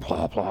just blah,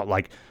 blah, blah,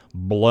 like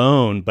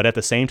blown. But at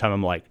the same time,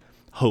 I'm like,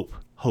 hope,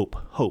 hope,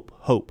 hope,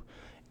 hope.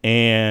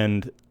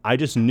 And I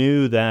just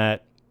knew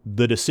that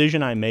the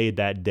decision I made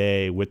that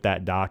day with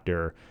that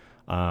doctor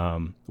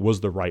was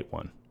the right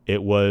one.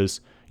 It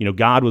was,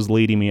 God was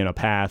leading me in a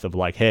path of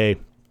like, hey,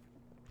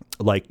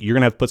 like you're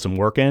going to have to put some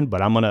work in,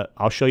 but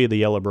I'll show you the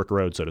yellow brick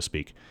road, so to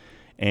speak.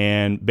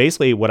 And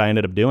basically what I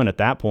ended up doing at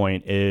that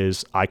point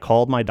is I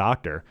called my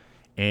doctor,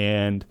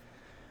 and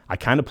I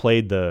kind of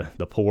played the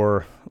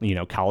poor,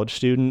 college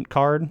student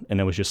card.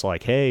 And it was just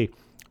like, hey,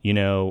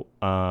 the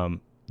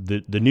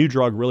new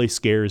drug really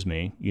scares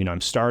me.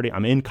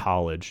 I'm in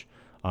college.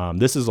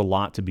 This is a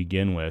lot to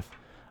begin with.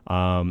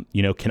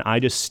 Can I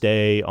just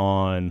stay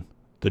on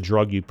the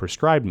drug you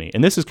prescribed me?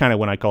 And this is kind of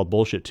when I called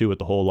bullshit too with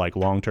the whole like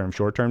long-term,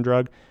 short-term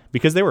drug,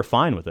 because they were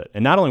fine with it.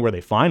 And not only were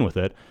they fine with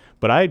it,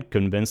 but I had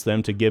convinced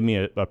them to give me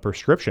a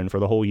prescription for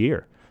the whole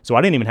year. So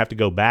I didn't even have to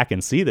go back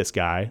and see this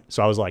guy.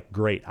 So I was like,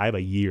 great, I have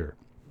a year.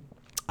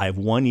 I have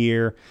 1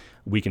 year.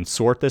 We can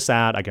sort this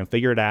out. I can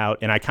figure it out.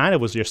 And I kind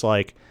of was just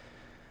like,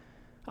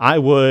 I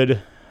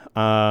would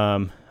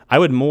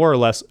more or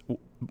less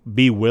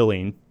be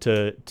willing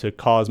to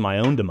cause my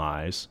own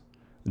demise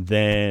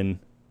than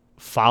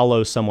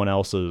follow someone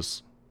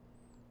else's,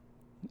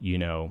 I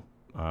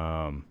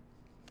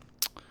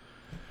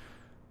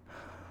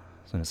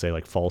was going to say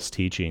like false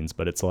teachings,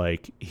 but it's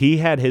like he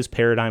had his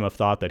paradigm of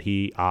thought that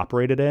he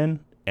operated in,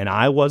 and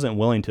I wasn't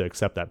willing to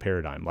accept that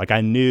paradigm. Like I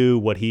knew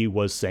what he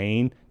was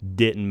saying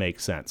didn't make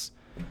sense.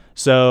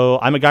 So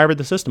I MacGyvered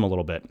the system a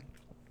little bit.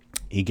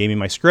 He gave me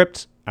my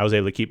script. I was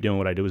able to keep doing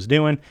what I was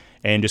doing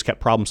and just kept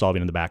problem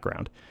solving in the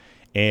background.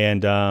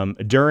 And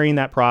during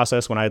that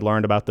process, when I had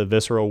learned about the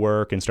visceral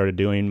work and started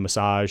doing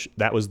massage,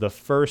 that was the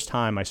first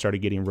time I started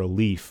getting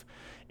relief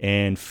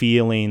and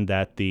feeling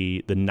that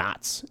the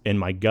knots in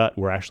my gut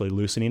were actually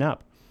loosening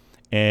up.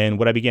 And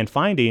what I began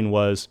finding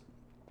was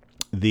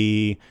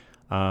the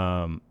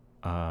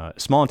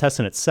small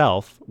intestine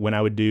itself, when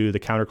I would do the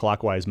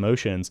counterclockwise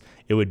motions,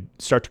 it would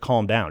start to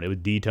calm down. It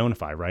would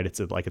detonify, right? It's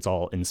like it's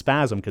all in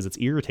spasm because it's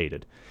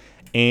irritated.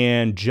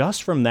 And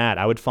just from that,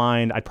 I would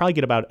find I'd probably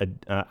get about,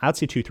 I'd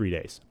say 2-3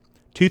 days.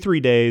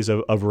 2-3 days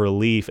of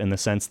relief in the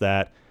sense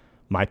that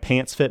my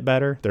pants fit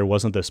better. There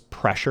wasn't this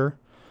pressure.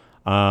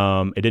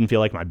 It didn't feel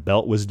like my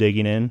belt was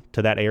digging in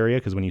to that area,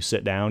 because when you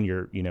sit down,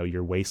 your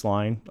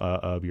waistline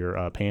of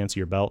your pants,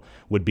 your belt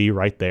would be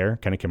right there,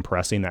 kind of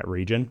compressing that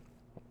region.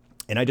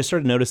 And I just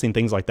started noticing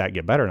things like that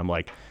get better. And I'm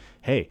like,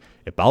 hey,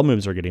 if bowel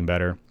movements are getting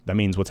better, that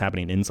means what's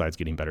happening inside's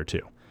getting better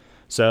too.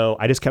 So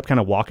I just kept kind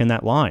of walking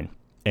that line.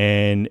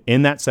 And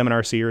in that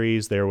seminar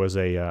series, there was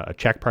a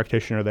Czech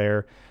practitioner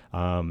there.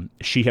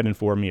 She had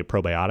informed me of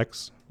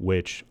probiotics,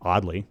 which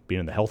oddly, being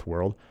in the health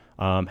world,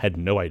 had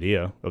no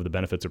idea of the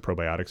benefits of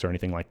probiotics or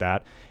anything like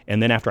that.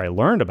 And then after I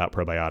learned about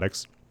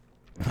probiotics,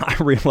 I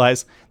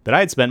realized that I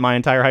had spent my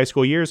entire high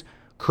school years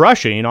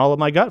crushing all of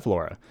my gut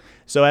flora.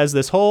 So as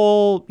this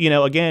whole,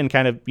 again,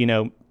 kind of,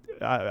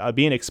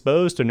 being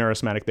exposed to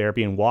neurosomatic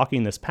therapy and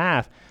walking this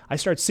path, I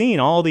start seeing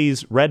all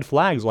these red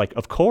flags like,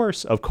 of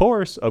course.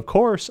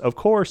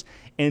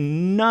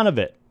 And none of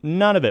it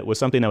was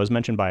something that was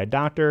mentioned by a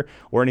doctor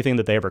or anything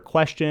that they ever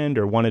questioned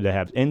or wanted to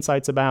have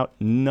insights about.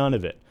 None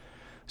of it.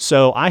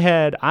 So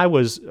I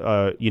was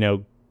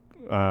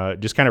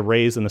just kind of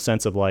raised in the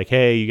sense of like,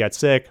 hey, you got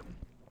sick,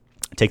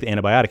 take the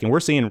antibiotic. And we're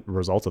seeing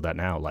results of that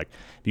now. Like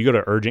if you go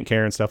to urgent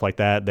care and stuff like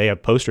that, they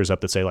have posters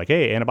up that say like,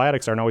 hey,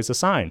 antibiotics aren't always the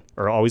sign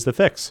or always the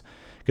fix.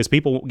 because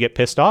people get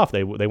pissed off.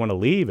 They want to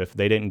leave if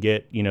they didn't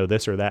get,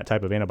 this or that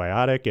type of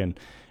antibiotic. And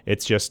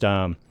it's just,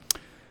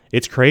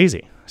 it's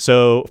crazy.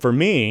 So for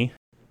me,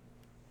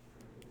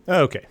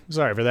 okay,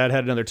 sorry for that.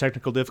 Had another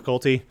technical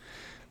difficulty.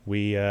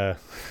 We,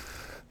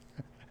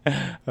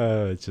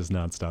 it's just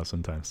nonstop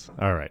sometimes.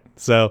 All right.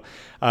 So,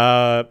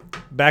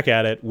 back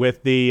at it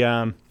with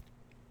the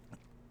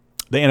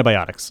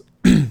antibiotics.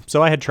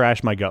 So I had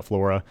trashed my gut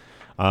flora.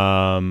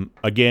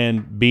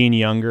 Again, being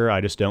younger,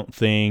 I just don't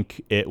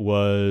think it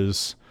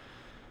was,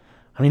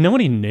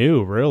 nobody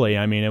knew really.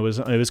 It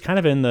was kind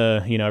of in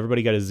the,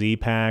 everybody got a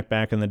Z-Pack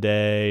back in the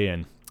day.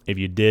 And if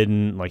you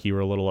didn't, like, you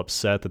were a little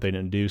upset that they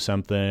didn't do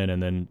something.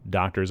 And then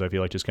doctors, I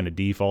feel like, just kind of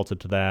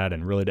defaulted to that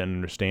and really didn't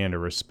understand or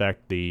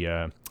respect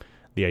the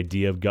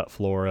idea of gut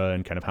flora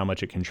and kind of how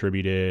much it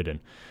contributed, and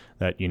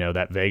that,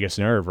 that vagus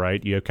nerve,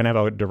 right? You kind of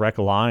have a direct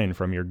line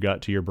from your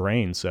gut to your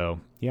brain. So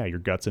yeah, your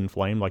gut's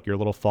inflamed, like you're a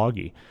little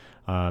foggy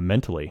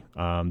mentally.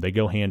 They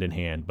go hand in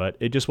hand, but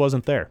it just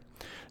wasn't there.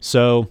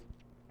 So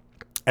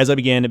as I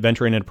began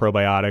venturing into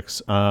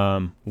probiotics,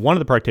 one of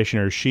the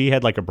practitioners, she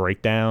had like a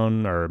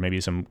breakdown or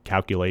maybe some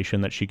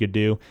calculation that she could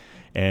do.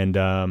 And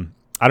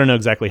I don't know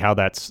exactly how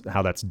that's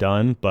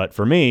done, but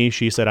for me,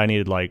 she said I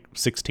needed like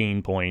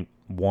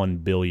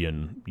 16.1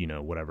 billion,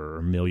 whatever,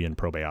 or million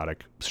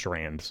probiotic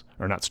strands,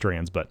 or not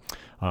strands, but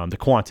the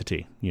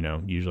quantity,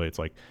 usually it's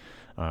like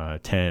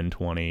 10,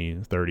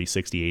 20, 30,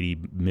 60, 80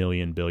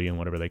 million, billion,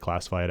 whatever they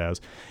classify it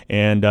as.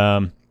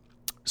 And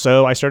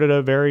so I started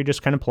a very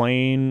just kind of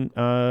plain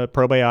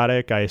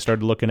probiotic. I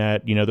started looking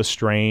at, the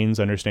strains,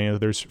 understanding that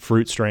there's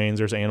fruit strains,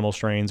 there's animal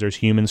strains, there's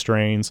human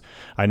strains.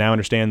 I now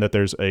understand that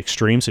there's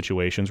extreme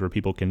situations where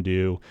people can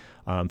do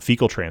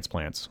fecal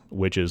transplants,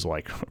 which is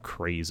like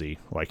crazy.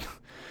 Like,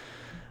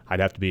 I'd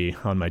have to be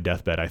on my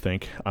deathbed, I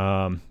think.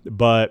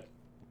 But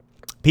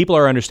people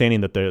are understanding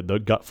that the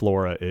gut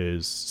flora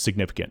is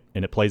significant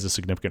and it plays a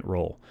significant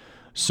role.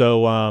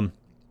 So,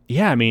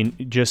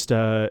 just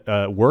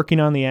working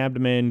on the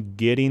abdomen,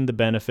 getting the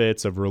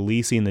benefits of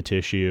releasing the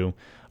tissue,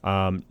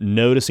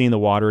 noticing the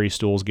watery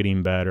stools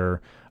getting better,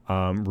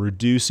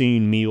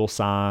 reducing meal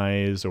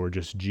size or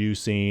just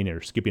juicing or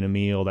skipping a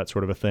meal, that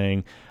sort of a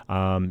thing.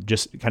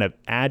 Just kind of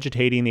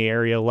agitating the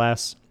area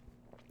less,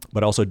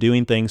 but also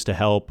doing things to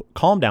help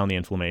calm down the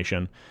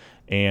inflammation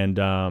and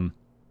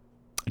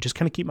just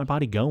kind of keep my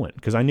body going.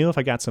 Because I knew if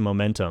I got some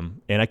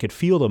momentum, and I could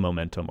feel the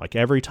momentum, like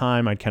every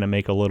time I'd kind of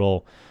make a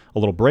little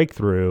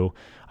breakthrough,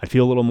 I'd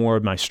feel a little more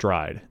of my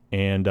stride.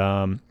 And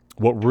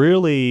what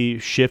really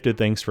shifted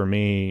things for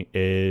me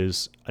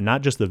is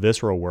not just the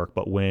visceral work,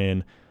 but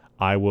when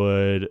I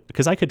would,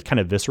 because I could kind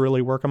of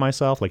viscerally work on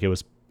myself, like it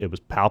was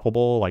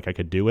palpable, like I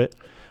could do it.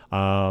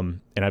 And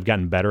I've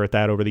gotten better at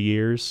that over the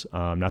years.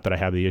 Not that I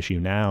have the issue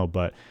now,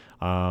 but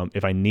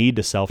if I need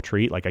to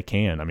self-treat, like I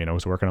can. I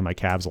was working on my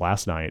calves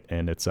last night,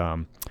 and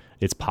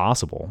it's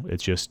possible.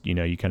 It's just,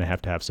 you kind of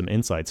have to have some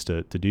insights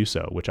to do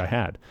so, which I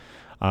had.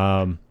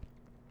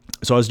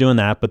 So I was doing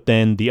that, but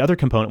then the other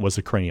component was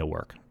the cranial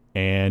work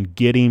and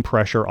getting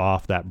pressure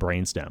off that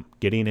brainstem,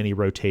 getting any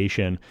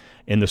rotation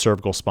in the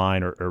cervical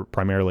spine or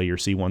primarily your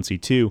C1,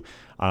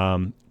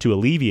 C2 to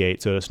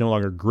alleviate, so it's no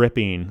longer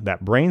gripping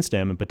that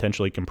brainstem and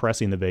potentially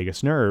compressing the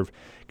vagus nerve.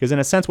 Because in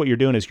a sense, what you're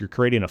doing is you're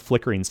creating a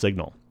flickering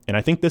signal. And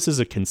I think this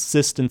is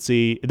consistent,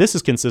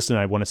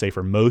 I want to say,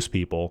 for most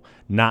people,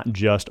 not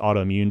just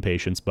autoimmune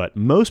patients, but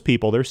most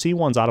people, their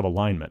C1's out of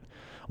alignment.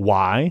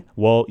 Why?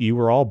 Well, you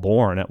were all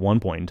born at one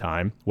point in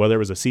time, whether it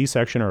was a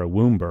C-section or a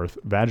womb birth,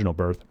 vaginal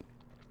birth,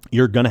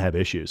 you're going to have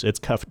issues. It's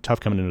tough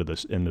coming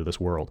into this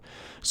world.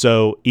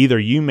 So either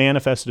you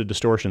manifested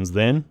distortions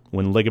then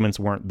when ligaments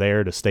weren't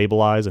there to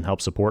stabilize and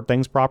help support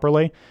things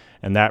properly,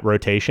 and that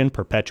rotation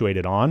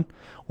perpetuated on,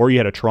 or you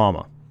had a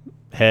trauma,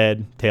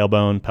 head,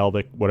 tailbone,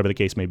 pelvic, whatever the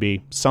case may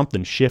be,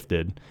 something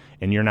shifted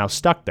and you're now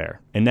stuck there.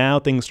 And now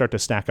things start to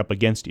stack up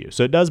against you.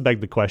 So it does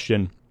beg the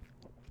question,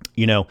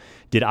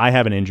 did I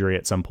have an injury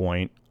at some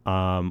point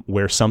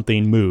where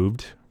something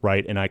moved,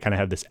 right? And I kind of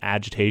have this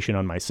agitation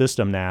on my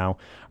system now,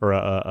 or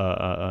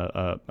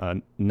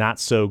a not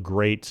so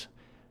great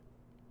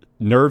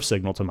nerve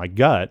signal to my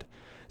gut.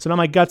 So now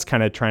my gut's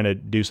kind of trying to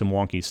do some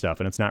wonky stuff,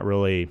 and it's not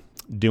really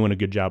doing a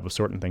good job of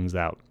sorting things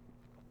out.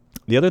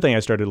 The other thing I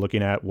started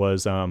looking at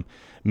was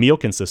meal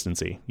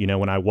consistency.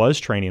 When I was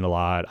training a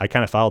lot, I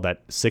kind of followed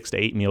that 6 to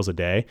 8 meals a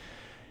day.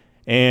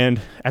 And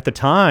at the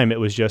time, it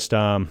was just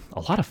a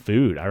lot of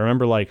food. I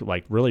remember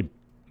like really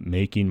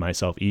making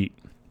myself eat.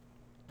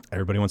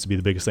 Everybody wants to be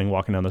the biggest thing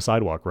walking down the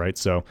sidewalk, right?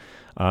 So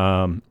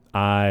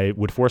I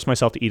would force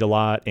myself to eat a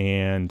lot,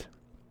 and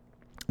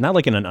not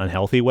like in an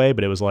unhealthy way,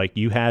 but it was like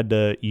you had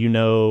to,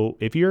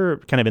 if you're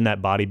kind of in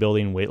that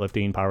bodybuilding,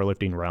 weightlifting,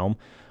 powerlifting realm,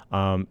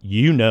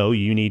 you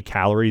need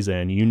calories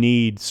in, you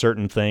need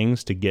certain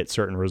things to get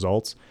certain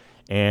results.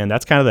 And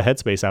that's kind of the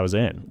headspace I was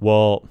in.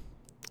 Well,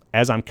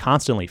 as I'm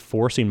constantly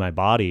forcing my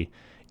body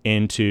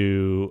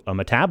into a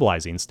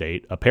metabolizing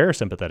state, a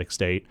parasympathetic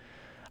state,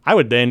 I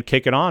would then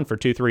kick it on for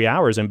 2-3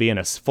 hours and be in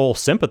a full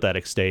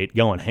sympathetic state,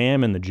 going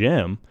ham in the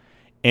gym.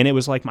 And it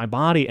was like my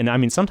body, and I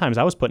mean, sometimes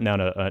I was putting down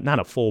not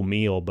a full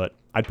meal, but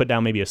I'd put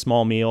down maybe a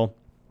small meal,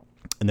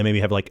 and then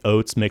maybe have like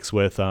oats mixed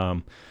with,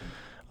 what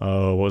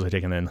was I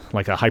taking in?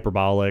 Like a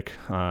hyperbolic,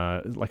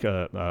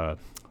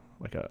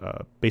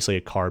 basically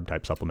a carb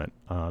type supplement,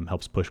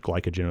 helps push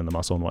glycogen in the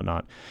muscle and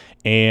whatnot.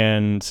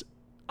 And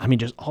I mean,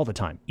 just all the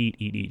time,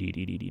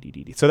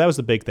 eat. So that was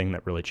the big thing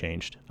that really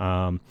changed.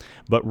 But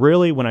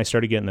really, when I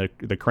started getting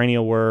the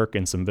cranial work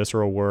and some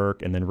visceral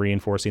work and then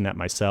reinforcing that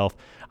myself,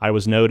 I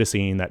was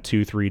noticing that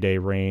 2-3 day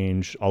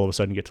range all of a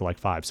sudden get to like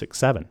 5, 6,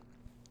 7.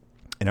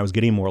 And I was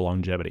getting more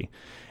longevity.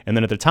 And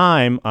then at the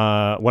time,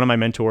 one of my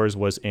mentors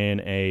was in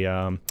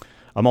a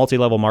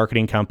multi-level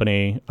marketing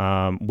company,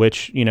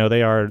 which,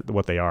 they are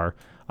what they are.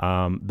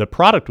 The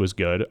product was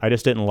good. I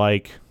just didn't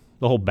like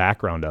the whole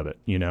background of it,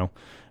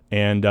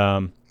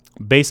 And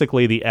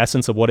basically, the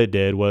essence of what it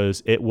did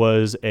was it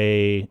was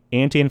a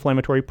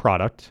anti-inflammatory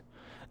product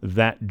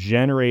that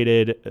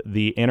generated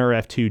the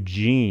NRF2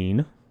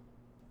 gene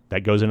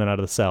that goes in and out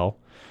of the cell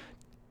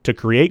to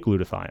create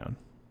glutathione.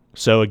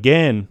 So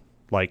again,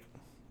 like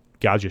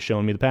God's just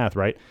showing me the path,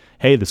 right?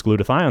 Hey, this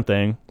glutathione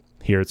thing,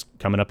 here it's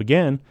coming up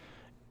again.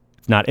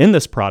 It's not in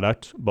this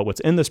product, but what's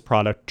in this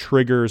product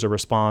triggers a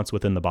response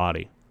within the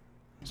body.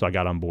 So I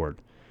got on board.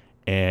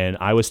 And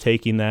I was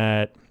taking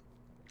that.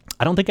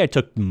 I don't think I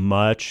took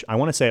much. I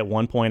want to say at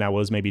one point I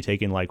was maybe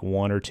taking like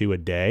 1 or 2 a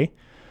day.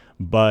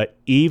 But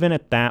even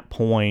at that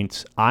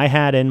point, I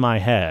had in my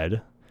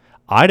head,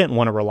 I didn't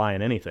want to rely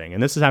on anything.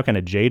 And this is how kind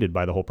of jaded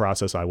by the whole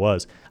process I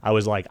was. I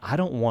was like, I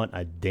don't want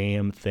a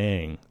damn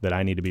thing that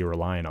I need to be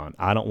relying on.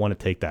 I don't want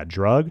to take that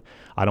drug.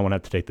 I don't want to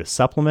have to take this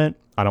supplement.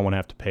 I don't want to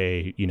have to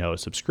pay, a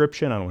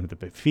subscription. I don't want to have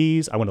to pay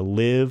fees. I want to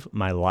live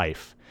my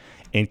life.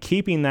 And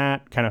keeping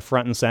that kind of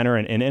front and center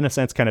and in a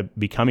sense kind of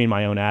becoming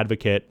my own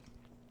advocate.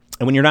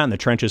 And when you're not in the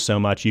trenches so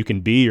much, you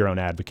can be your own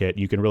advocate.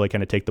 You can really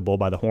kind of take the bull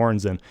by the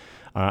horns. And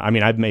I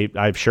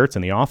have shirts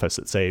in the office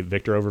that say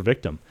victor over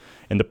victim.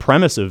 And the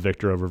premise of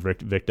victor over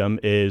victim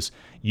is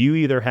you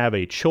either have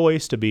a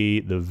choice to be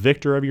the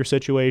victor of your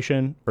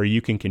situation or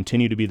you can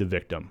continue to be the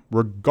victim,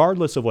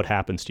 regardless of what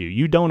happens to you.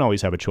 You don't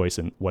always have a choice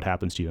in what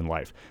happens to you in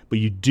life, but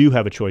you do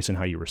have a choice in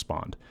how you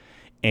respond.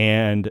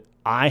 And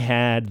I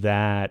had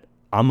that,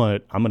 I'm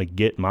gonna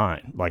get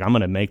mine. Like, I'm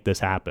going to make this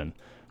happen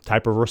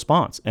type of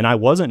response. And I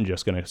wasn't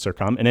just going to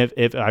succumb. And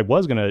if I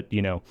was going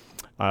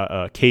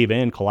to, cave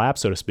in,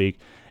 collapse, so to speak,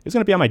 it's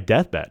going to be on my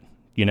deathbed.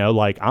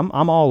 Like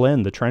I'm all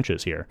in the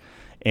trenches here.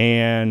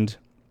 And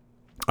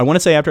I want to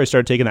say after I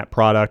started taking that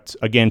product,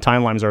 again,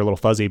 timelines are a little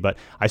fuzzy, but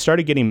I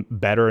started getting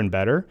better and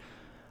better.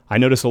 I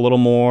noticed a little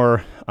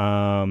more,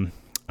 or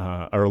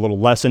a little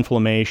less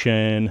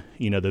inflammation,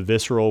 the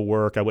visceral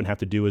work, I wouldn't have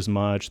to do as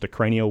much, the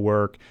cranial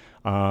work.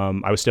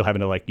 I was still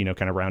having to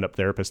kind of round up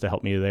therapists to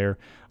help me there,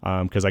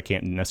 because I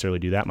can't necessarily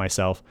do that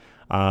myself.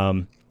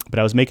 But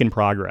I was making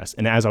progress.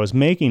 And as I was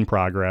making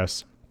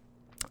progress,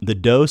 the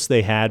dose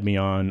they had me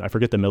on, I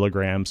forget the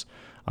milligrams,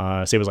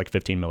 say it was like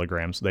 15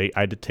 milligrams. I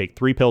had to take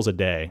 3 pills a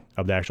day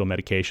of the actual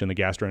medication the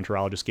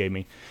gastroenterologist gave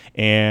me.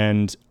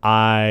 And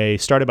I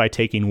started by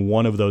taking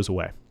 1 of those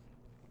away.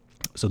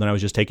 So then I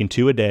was just taking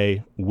 2 a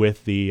day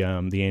with the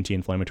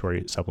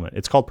anti-inflammatory supplement.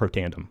 It's called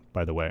Protandim,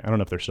 by the way. I don't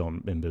know if they're still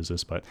in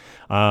business, but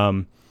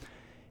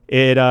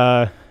it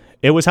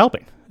was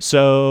helping.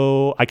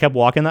 So I kept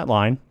walking that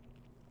line.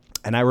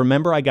 And I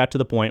remember I got to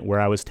the point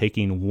where I was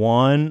taking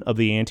 1 of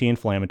the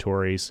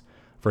anti-inflammatories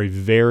for a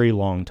very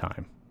long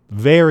time.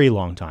 Very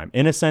long time.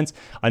 In a sense,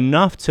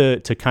 enough to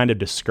kind of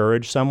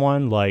discourage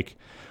someone like,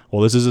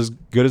 well, this is as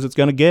good as it's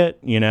going to get,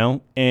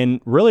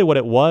 And really what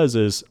it was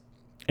is,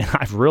 and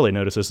I've really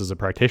noticed this as a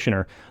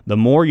practitioner, the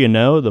more you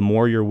know, the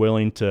more you're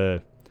willing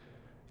to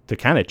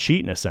kind of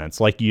cheat in a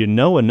sense. Like,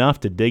 enough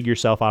to dig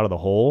yourself out of the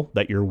hole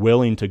that you're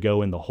willing to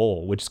go in the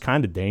hole, which is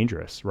kind of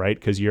dangerous, right?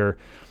 Because you're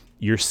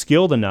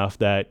skilled enough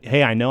that,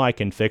 hey, I know I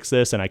can fix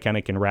this and I kind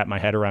of can wrap my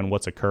head around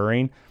what's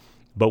occurring.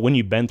 But when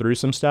you've been through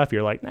some stuff,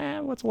 you're like,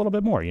 what's a little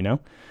bit more,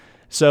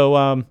 So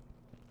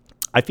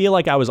I feel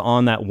like I was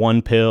on that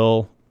 1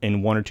 pill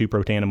and 1 or 2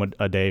 Protandim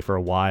a day for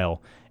a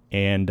while.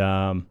 And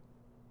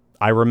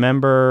I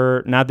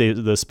remember, not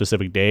the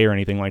specific day or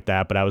anything like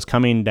that, but I was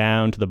coming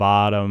down to the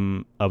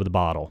bottom of the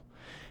bottle.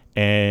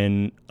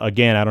 And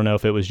again, I don't know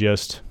if it was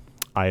just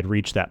I had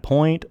reached that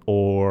point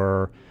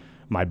or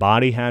my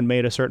body had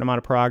made a certain amount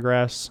of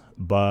progress,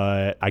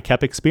 but I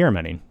kept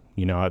experimenting.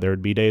 There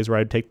would be days where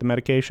I'd take the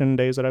medication,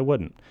 days that I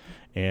wouldn't.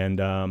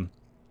 And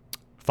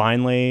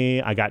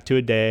finally, I got to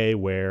a day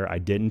where I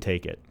didn't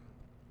take it.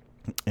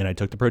 And I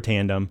took the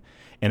Protandim,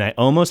 and I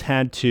almost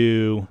had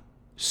to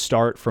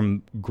start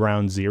from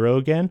ground zero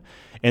again,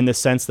 in the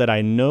sense that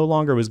I no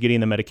longer was getting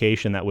the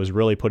medication that was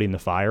really putting the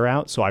fire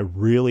out. So I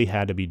really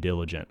had to be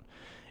diligent.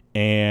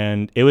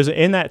 And it was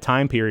in that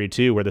time period,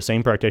 too, where the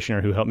same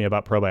practitioner who helped me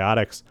about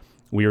probiotics,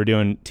 we were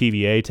doing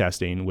TVA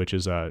testing, which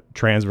is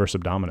transverse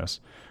abdominis,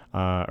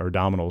 or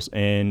abdominals.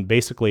 And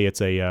basically it's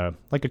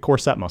like a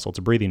corset muscle. It's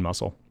a breathing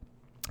muscle.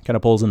 Kind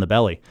of pulls in the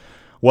belly.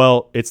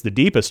 Well, it's the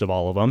deepest of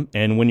all of them.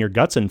 And when your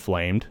gut's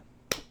inflamed,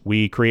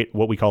 we create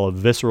what we call a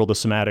visceral to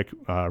somatic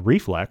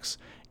reflex,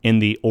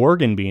 and the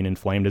organ being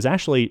inflamed is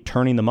actually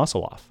turning the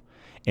muscle off.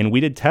 And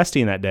we did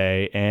testing that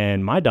day,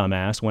 and my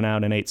dumbass went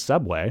out and ate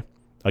Subway.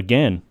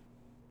 Again,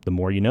 the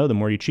more you know, the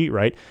more you cheat,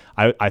 right?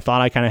 I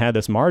thought I kind of had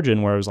this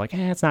margin where I was like,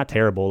 it's not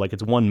terrible. Like,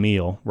 it's one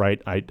meal,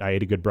 right? I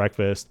ate a good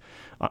breakfast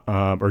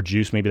or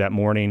juice maybe that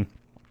morning,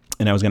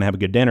 and I was going to have a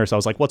good dinner. So I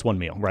was like, what's one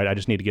meal, right? I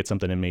just need to get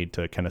something in me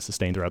to kind of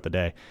sustain throughout the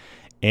day.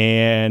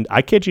 And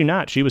I kid you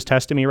not, she was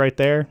testing me right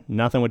there.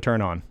 Nothing would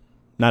turn on.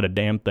 Not a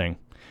damn thing.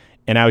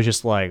 And I was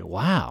just like,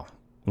 wow,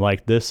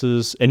 like this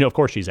is, and of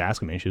course she's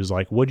asking me, she was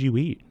like, what'd you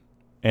eat?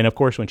 And of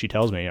course, when she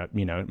tells me,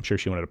 I'm sure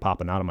she wanted to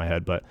pop a knot in my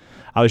head, but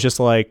I was just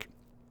like,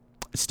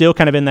 still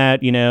kind of in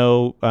that,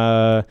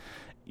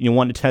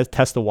 wanting to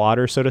test the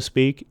water, so to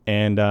speak.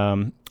 And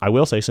I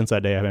will say, since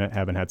that day, I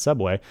haven't had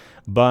Subway,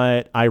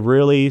 but I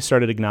really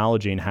started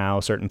acknowledging how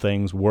certain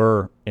things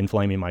were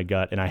inflaming my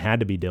gut, and I had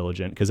to be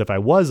diligent, because if I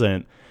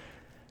wasn't,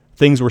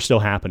 things were still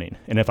happening.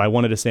 And if I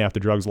wanted to stay off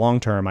the drugs long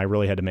term, I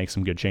really had to make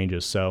some good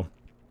changes. So,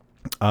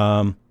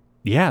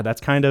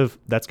 that's kind of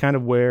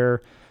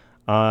where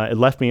it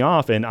left me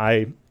off. And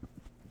I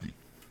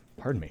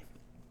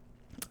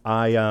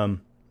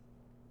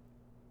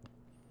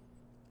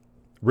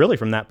really,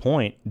 from that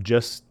point,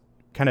 just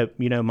kind of,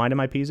 minded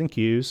my P's and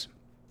Q's,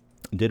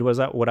 did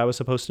what I was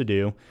supposed to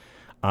do.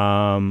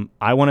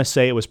 I want to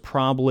say it was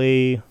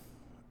probably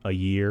a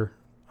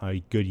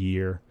good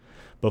year,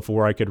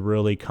 before I could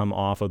really come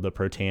off of the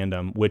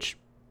Protandim, which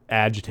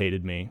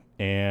agitated me.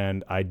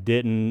 And I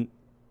didn't,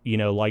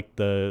 like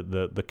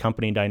the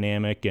company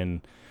dynamic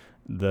and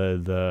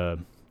the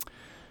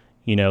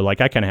I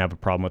kind of have a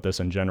problem with this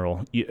in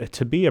general.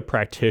 To be a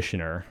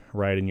practitioner,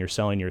 right, and you're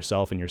selling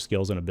yourself and your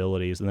skills and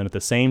abilities, and then at the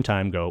same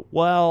time go,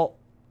 well,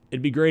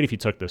 it'd be great if you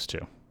took this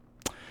too.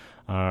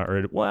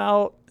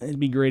 It'd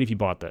be great if you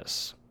bought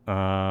this.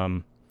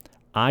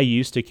 I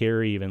used to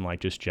carry even like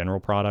just general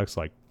products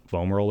like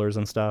foam rollers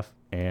and stuff,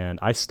 and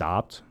I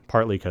stopped,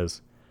 partly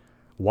because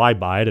why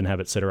buy it and have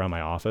it sit around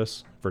my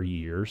office for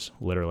years?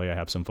 Literally, I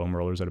have some foam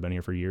rollers that have been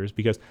here for years,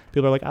 because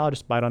people are like, I'll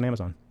just buy it on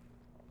Amazon.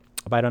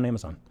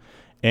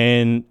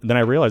 And then I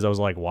realized, I was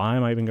like, why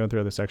am I even going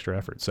through this extra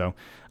effort? So,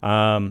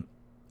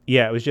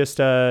 it was just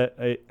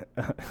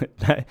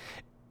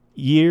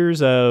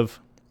years of,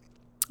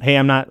 hey,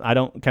 I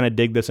don't kind of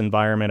dig this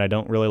environment. I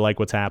don't really like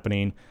what's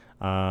happening.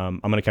 I'm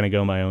going to kind of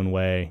go my own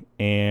way,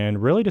 and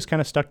really just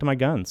kind of stuck to my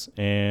guns,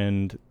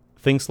 and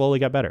things slowly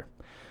got better.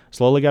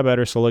 I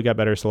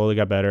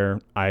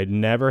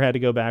never had to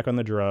go back on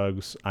the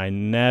drugs. I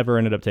never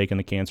ended up taking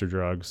the cancer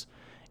drugs.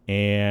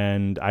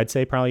 And I'd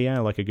say probably,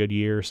 like a good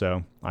year or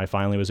so, I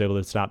finally was able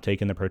to stop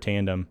taking the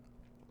Protandim.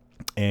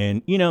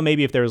 And,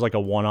 maybe if there was like a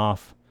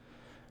one-off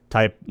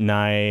type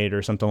night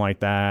or something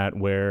like that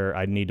where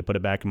I'd need to put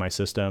it back in my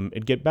system,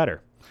 it'd get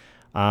better.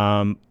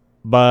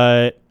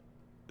 But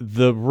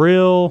the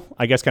real,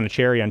 I guess, kind of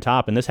cherry on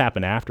top, and this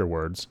happened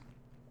afterwards,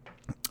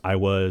 I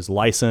was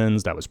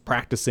licensed, I was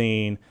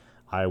practicing,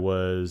 I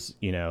was,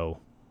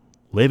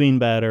 living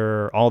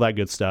better, all that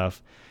good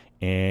stuff.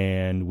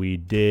 And the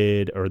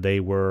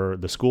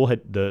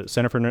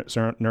Center for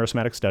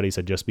Neurosomatic Studies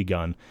had just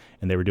begun,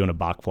 and they were doing a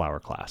Bach flower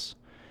class.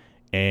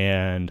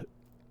 And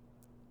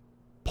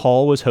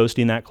Paul was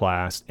hosting that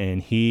class,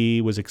 and he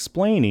was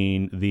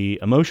explaining the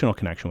emotional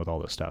connection with all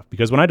this stuff.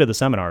 Because when I did the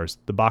seminars,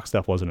 the Bach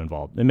stuff wasn't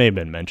involved. It may have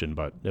been mentioned,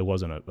 but it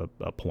wasn't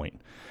a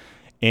point.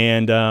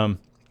 And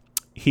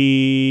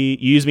he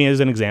used me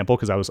as an example,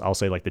 because I'll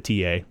say like the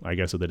TA, I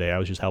guess, of the day. I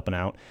was just helping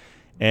out.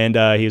 And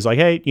he was like,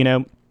 hey,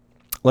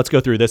 let's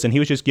go through this. And he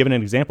was just giving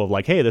an example of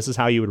like, hey, this is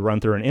how you would run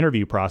through an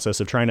interview process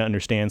of trying to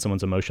understand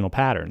someone's emotional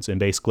patterns. And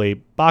basically,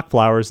 Bach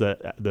flowers,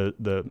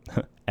 the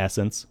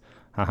essence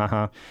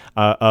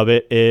of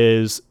it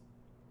is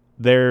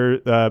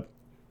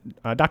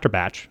Dr.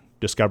 Batch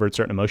discovered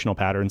certain emotional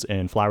patterns,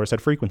 and flowers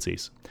had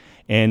frequencies.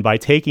 And by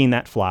taking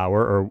that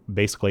flower, or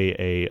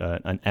basically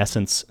an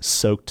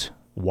essence-soaked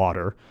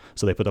water,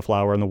 so they put the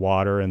flower in the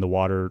water, and the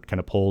water kind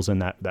of pulls in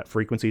that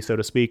frequency, so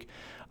to speak,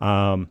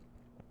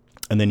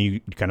 and then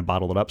you kind of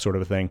bottle it up, sort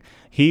of a thing.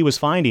 He was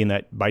finding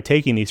that by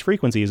taking these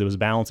frequencies, it was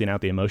balancing out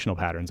the emotional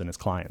patterns in his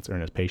clients or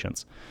in his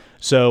patients.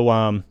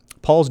 So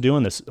Paul's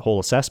doing this whole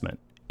assessment,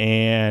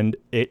 and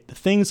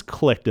things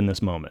clicked in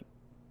this moment,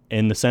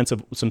 in the sense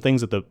of some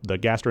things that the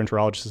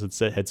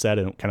gastroenterologist had said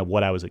and kind of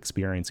what I was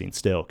experiencing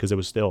still, because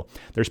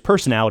there's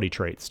personality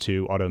traits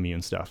to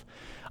autoimmune stuff.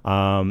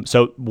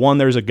 So one,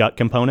 there's a gut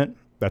component.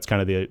 That's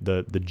kind of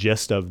the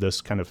gist of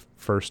this kind of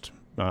first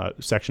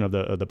section of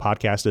the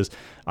podcast is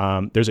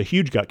there's a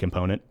huge gut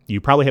component.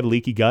 You probably have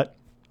leaky gut,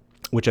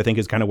 which I think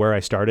is kind of where I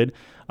started.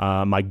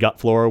 My gut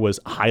flora was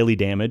highly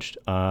damaged,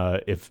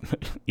 if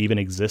even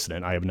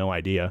existent. I have no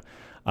idea.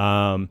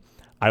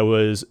 I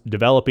was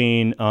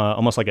developing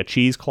almost like a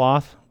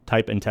cheesecloth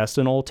type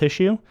intestinal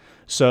tissue.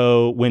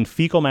 So when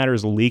fecal matter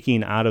is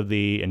leaking out of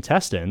the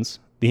intestines,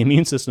 the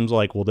immune system's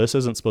like, well, this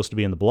isn't supposed to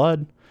be in the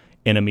blood,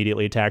 and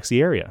immediately attacks the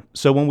area.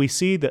 So when we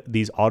see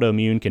these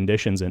autoimmune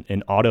conditions and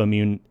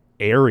autoimmune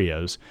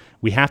areas,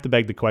 we have to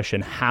beg the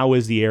question, how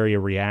is the area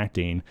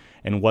reacting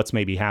and what's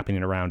maybe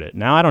happening around it?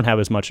 Now, I don't have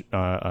as much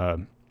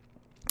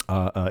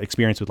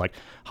experience with like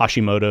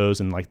Hashimoto's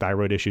and like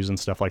thyroid issues and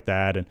stuff like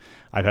that. And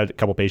I've had a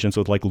couple patients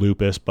with like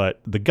lupus, but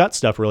the gut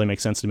stuff really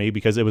makes sense to me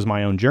because it was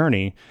my own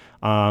journey.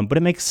 But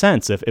it makes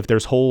sense if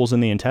there's holes in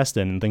the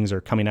intestine and things are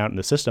coming out in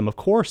the system, of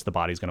course the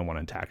body's going to want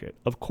to attack it.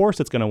 Of course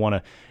it's going to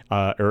want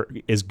to, or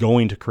is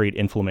going to create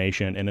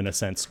inflammation and in a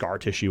sense, scar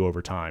tissue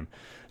over time.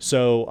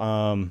 So,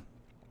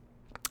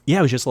 yeah,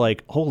 it was just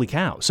like, holy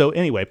cow. So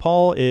anyway,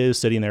 Paul is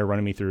sitting there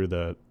running me through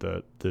the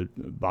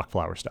Bach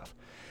flower stuff.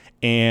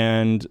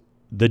 And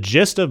the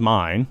gist of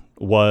mine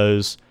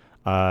was,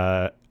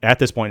 at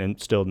this point,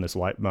 and still in this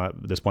point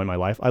in my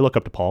life, I look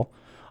up to Paul.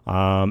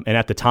 And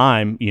at the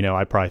time,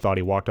 I probably thought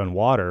he walked on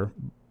water.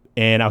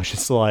 And I was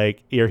just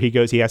like, here he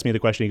goes. He asked me the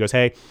question. He goes,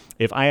 hey,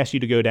 if I asked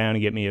you to go down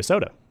and get me a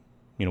soda,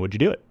 would you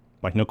do it?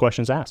 Like, no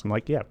questions asked. I'm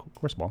like, yeah, of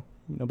course, Paul.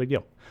 No big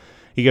deal.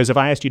 He goes, if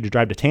I asked you to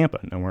drive to Tampa,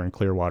 and we're in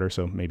Clearwater,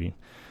 so maybe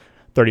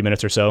 30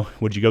 minutes or so,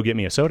 would you go get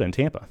me a soda in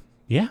Tampa?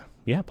 Yeah,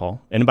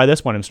 Paul. And by this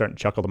point, I'm starting to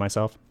chuckle to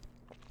myself.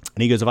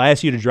 And he goes, if I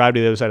asked you to drive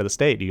to the other side of the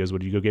state, he goes,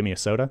 would you go get me a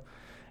soda?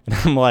 And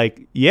I'm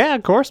like, yeah,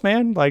 of course,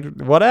 man. Like,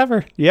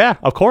 whatever. Yeah,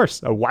 of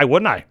course. Why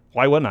wouldn't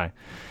I?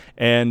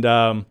 And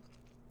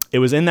it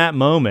was in that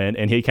moment,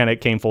 and he kind of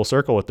came full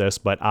circle with this,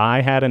 but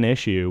I had an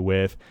issue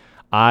with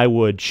I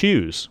would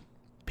choose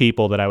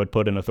people that I would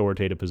put in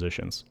authoritative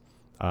positions.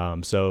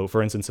 So,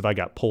 for instance, if I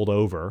got pulled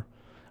over,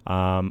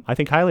 I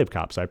think highly of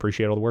cops. I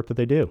appreciate all the work that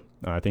they do.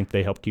 I think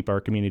they help keep our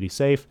community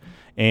safe.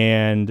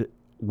 And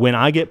when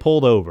I get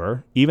pulled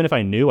over, even if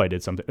I knew I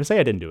did something, say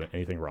I didn't do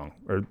anything wrong,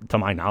 or to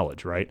my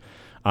knowledge, right?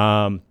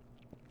 I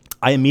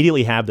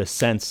immediately have the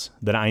sense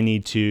that I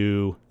need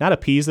to not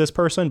appease this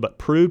person, but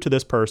prove to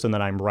this person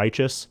that I'm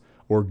righteous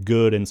or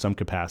good in some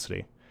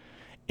capacity.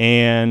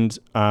 And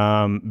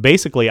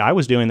basically, I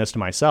was doing this to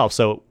myself.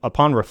 So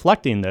upon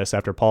reflecting this,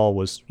 after Paul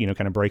was,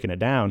 kind of breaking it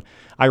down,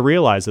 I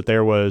realized that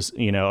there was,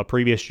 a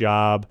previous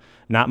job,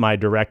 not my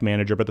direct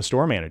manager, but the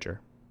store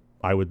manager.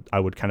 I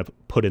would kind of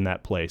put in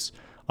that place.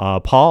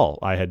 Paul,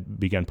 I had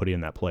begun putting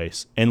in that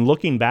place. And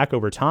looking back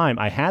over time,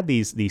 I had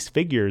these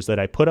figures that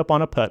I put up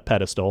on a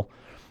pedestal,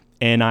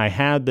 and I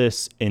had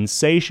this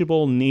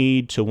insatiable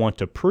need to want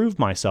to prove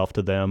myself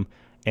to them,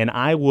 and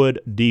I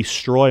would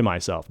destroy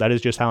myself. That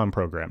is just how I'm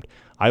programmed.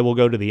 I will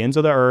go to the ends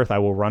of the earth. I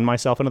will run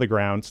myself into the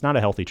ground. It's not a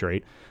healthy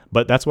trait,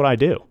 but that's what I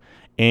do.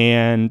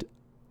 And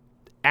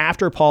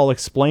after Paul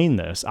explained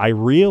this, I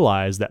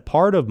realized that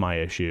part of my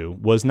issue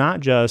was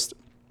not just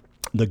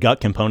the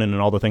gut component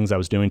and all the things I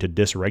was doing to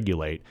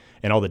dysregulate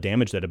and all the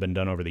damage that had been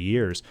done over the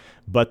years,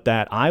 but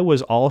that I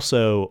was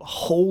also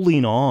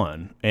holding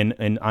on,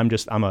 and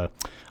I'm a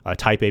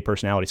type A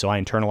personality, so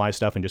I internalize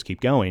stuff and just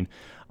keep going.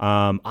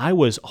 I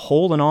was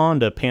holding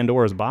on to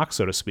Pandora's box,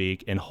 so to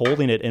speak, and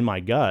holding it in my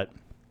gut.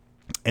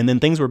 And then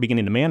things were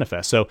beginning to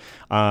manifest. So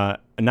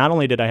not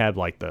only did I have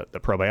like the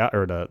probiotic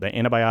or the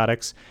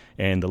antibiotics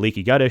and the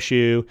leaky gut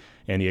issue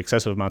and the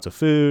excessive amounts of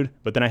food,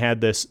 but then I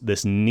had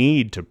this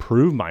need to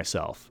prove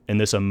myself and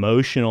this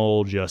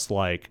emotional just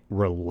like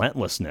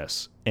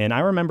relentlessness. And I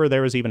remember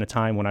there was even a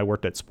time when I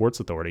worked at Sports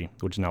Authority,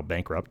 which is now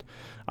bankrupt.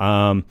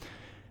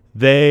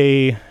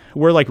 They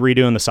were like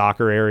redoing the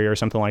soccer area or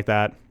something like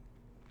that.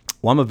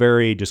 Well, I'm a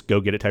very just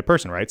go get it type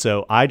person, right?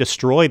 So I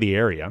destroy the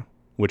area,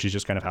 which is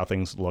just kind of how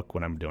things look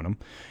when I'm doing them.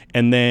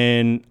 And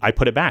then I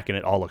put it back and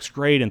it all looks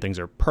great and things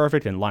are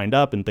perfect and lined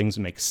up and things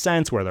make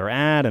sense where they're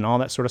at and all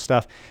that sort of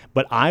stuff.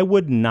 But I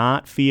would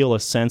not feel a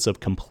sense of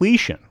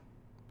completion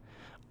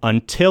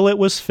until it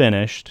was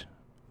finished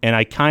and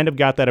I kind of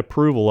got that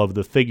approval of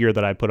the figure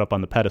that I put up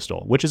on the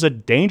pedestal, which is a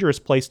dangerous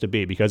place to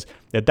be because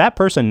if that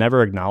person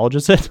never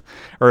acknowledges it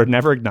or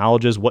never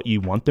acknowledges what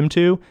you want them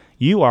to,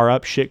 you are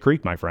up shit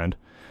creek, my friend.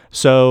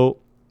 So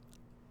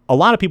a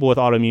lot of people with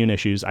autoimmune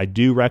issues, I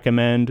do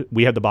recommend,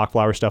 we have the Bach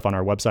flower stuff on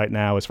our website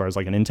now as far as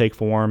like an intake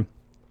form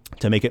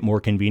to make it more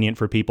convenient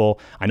for people.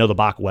 I know the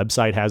Bach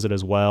website has it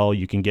as well.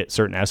 You can get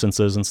certain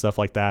essences and stuff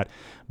like that.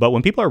 But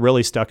when people are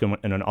really stuck in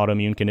an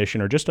autoimmune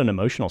condition or just an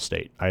emotional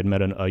state, I had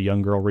met a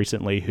young girl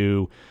recently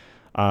who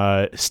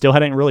still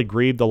hadn't really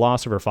grieved the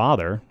loss of her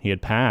father. He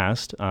had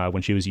passed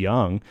when she was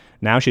young.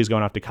 Now she's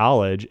going off to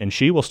college and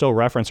she will still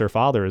reference her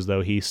father as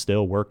though he's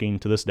still working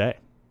to this day.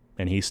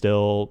 And he's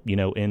still,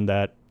 in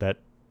that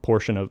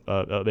portion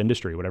of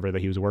industry, whatever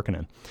that he was working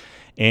in.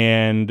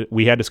 And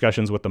we had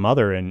discussions with the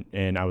mother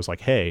and I was like,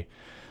 hey,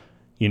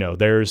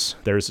 there's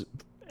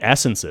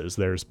essences,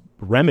 there's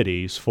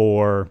remedies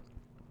for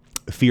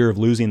fear of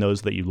losing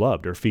those that you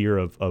loved or fear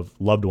of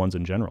loved ones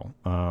in general.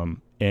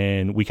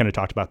 And we kind of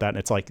talked about that. And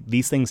it's like,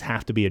 these things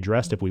have to be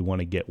addressed if we want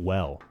to get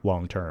well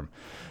long-term.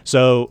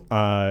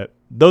 So,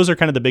 those are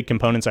kind of the big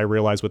components I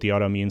realized with the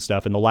autoimmune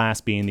stuff. And the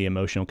last being the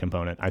emotional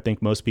component. I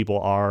think most people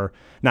are,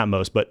 not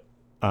most, but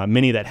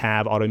many that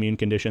have autoimmune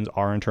conditions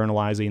are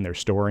internalizing. They're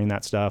storing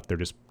that stuff. They're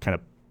just kind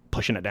of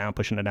pushing it down.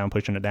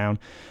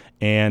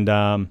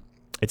 And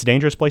it's a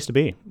dangerous place to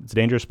be.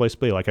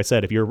 Like I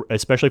said,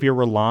 especially if you're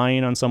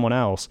relying on someone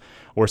else,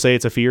 or say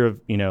it's a fear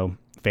of,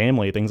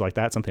 family, things like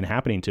that, something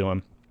happening to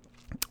them,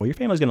 well, your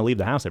family's going to leave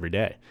the house every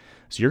day.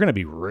 So you're going to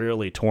be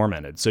really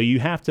tormented. So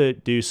you have to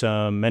do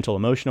some mental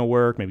emotional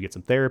work, maybe get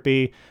some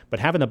therapy, but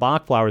having the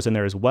Bach flowers in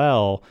there as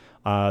well,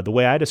 the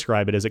way I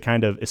describe it is it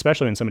kind of,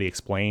 especially when somebody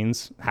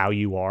explains how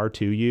you are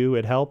to you,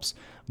 it helps.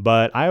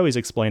 But I always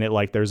explain it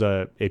like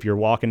if you're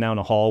walking down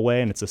a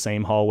hallway and it's the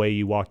same hallway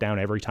you walk down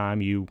every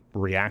time you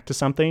react to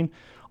something,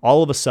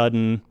 all of a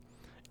sudden,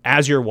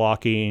 as you're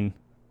walking,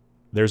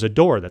 there's a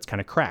door that's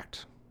kind of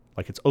cracked,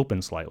 like it's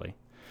open slightly.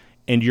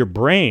 And your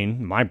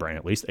brain, my brain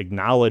at least,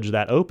 acknowledged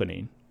that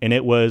opening. And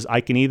it was,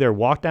 I can either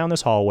walk down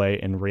this hallway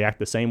and react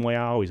the same way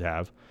I always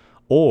have,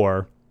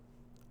 or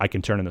I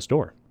can turn in this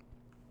door.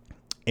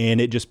 And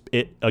it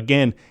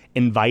again,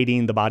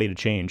 inviting the body to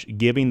change,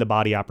 giving the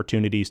body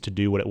opportunities to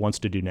do what it wants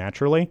to do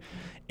naturally.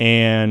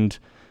 And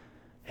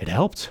it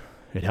helped.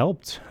 It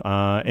helped.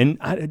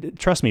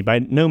 Trust me, by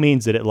no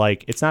means did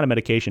it's not a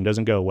medication,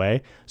 doesn't go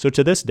away. So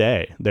to this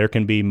day, there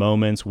can be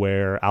moments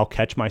where I'll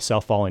catch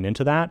myself falling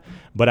into that,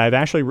 but I've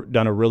actually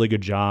done a really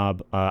good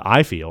job,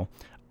 I feel,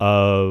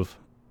 of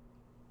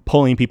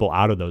pulling people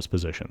out of those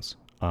positions,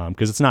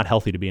 because it's not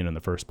healthy to be in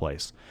the first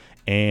place.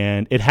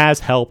 And it has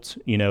helped,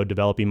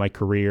 developing my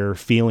career,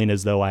 feeling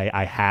as though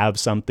I have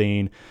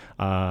something.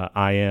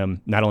 I am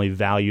not only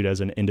valued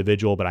as an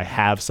individual, but I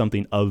have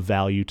something of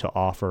value to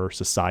offer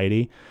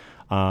society,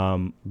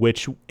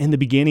 which in the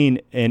beginning,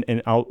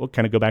 and I'll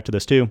kind of go back to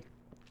this too,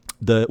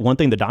 the one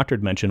thing the doctor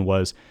had mentioned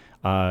was,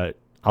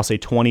 I'll say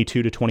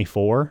 22 to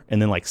 24, and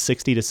then like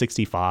 60 to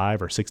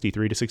 65 or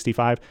 63 to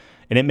 65.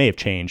 And it may have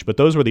changed, but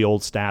those were the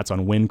old stats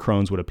on when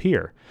Crohn's would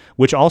appear,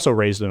 which also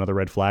raised another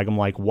red flag. I'm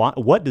like,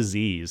 what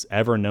disease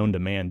ever known to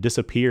man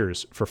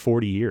disappears for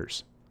 40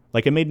 years?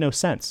 Like, it made no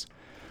sense.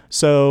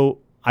 So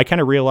I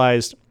kind of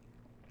realized,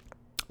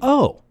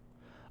 oh,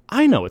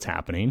 I know what's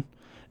happening.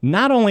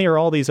 Not only are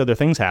all these other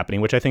things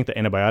happening, which I think the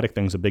antibiotic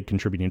thing is a big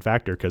contributing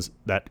factor because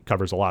that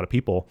covers a lot of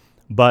people,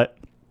 but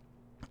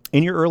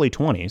in your early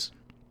 20s,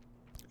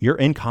 you're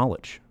in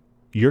college.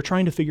 You're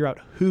trying to figure out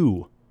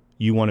who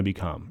you want to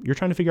become. You're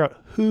trying to figure out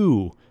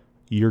who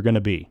you're going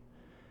to be.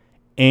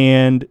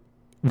 And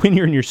when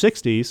you're in your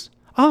 60s,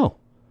 oh,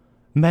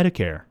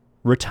 Medicare,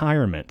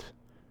 retirement,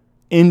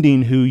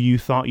 ending who you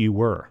thought you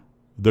were,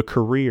 the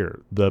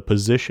career, the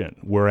position,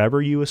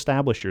 wherever you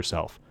established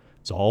yourself,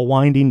 it's all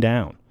winding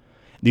down.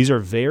 These are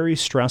very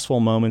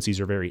stressful moments.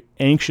 These are very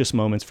anxious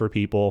moments for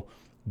people.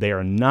 They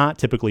are not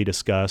typically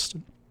discussed.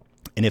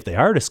 And if they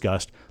are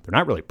discussed, they're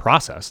not really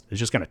processed. It's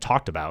just kind of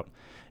talked about.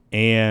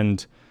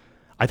 And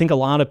I think a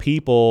lot of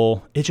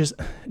people,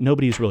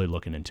 nobody's really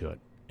looking into it.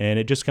 And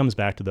it just comes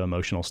back to the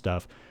emotional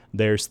stuff.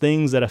 There's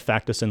things that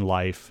affect us in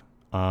life.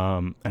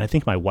 And I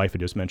think my wife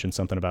had just mentioned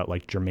something about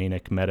like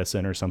Germanic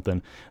medicine or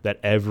something, that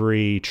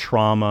every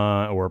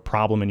trauma or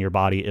problem in your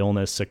body,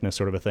 illness, sickness,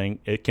 sort of a thing,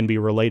 it can be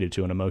related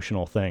to an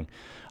emotional thing.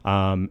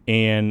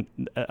 And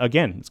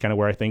again, it's kind of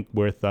where I think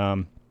with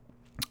my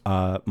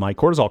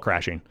cortisol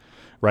crashing,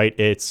 right?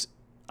 It's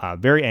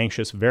very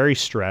anxious, very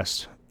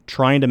stressed,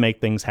 trying to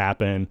make things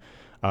happen,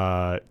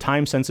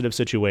 time-sensitive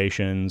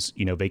situations,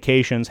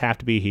 vacations have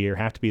to be here,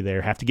 have to be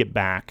there, have to get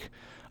back,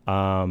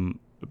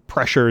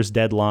 pressures,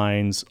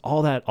 deadlines,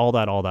 all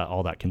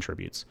that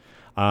contributes.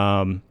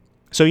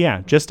 So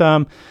yeah, just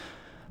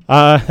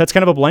that's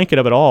kind of a blanket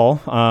of it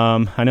all.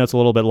 I know it's a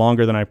little bit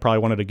longer than I probably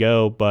wanted to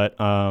go, but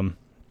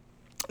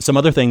some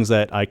other things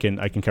that I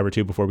can cover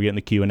too before we get in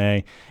the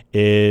Q&A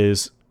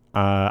is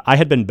I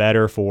had been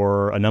better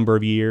for a number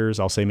of years.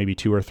 I'll say maybe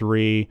 2 or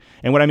 3.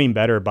 And what I mean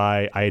better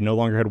by I no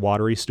longer had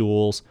watery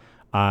stools.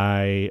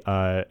 I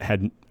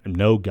had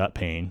no gut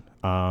pain.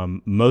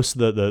 Most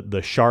of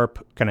the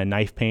sharp kind of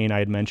knife pain I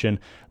had mentioned,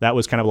 that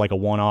was kind of like a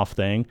one-off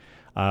thing.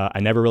 I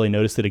never really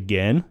noticed it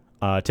again.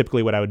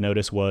 Typically what I would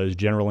notice was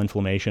general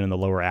inflammation in the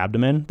lower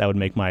abdomen. That would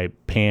make my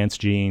pants,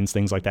 jeans,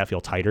 things like that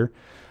feel tighter.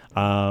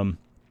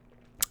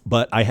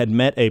 But I had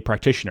met a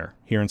practitioner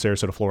here in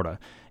Sarasota, Florida.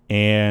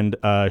 And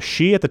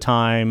she at the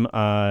time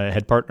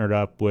had partnered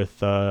up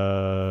with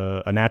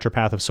a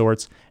naturopath of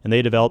sorts, and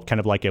they developed kind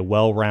of like a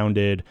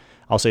well-rounded,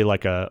 I'll say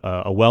like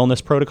a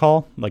wellness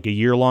protocol, like a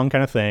year-long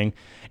kind of thing.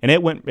 And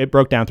it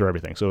broke down through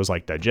everything. So it was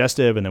like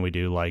digestive, and then we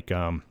do like,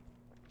 I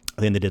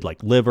think they did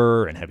like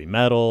liver and heavy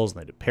metals,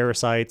 and they did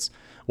parasites.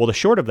 Well, the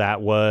short of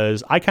that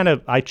was I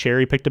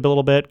cherry-picked a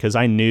little bit because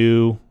I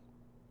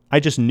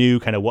just knew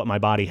kind of what my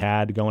body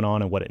had going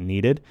on and what it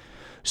needed.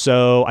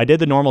 So I did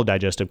the normal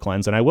digestive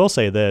cleanse, and I will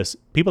say this,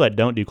 people that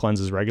don't do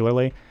cleanses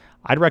regularly,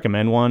 I'd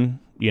recommend one,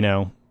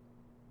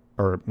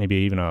 or maybe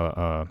even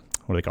what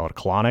do they call it, a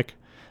colonic,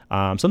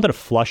 something to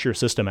flush your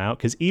system out,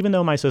 because even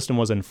though my system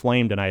was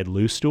inflamed and I had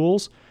loose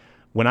stools,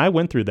 when I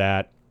went through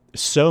that,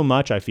 so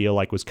much I feel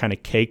like was kind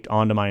of caked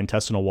onto my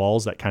intestinal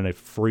walls that kind of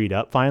freed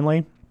up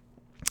finally,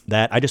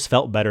 that I just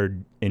felt better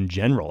in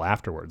general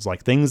afterwards.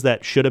 Like things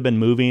that should have been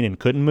moving and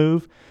couldn't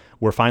move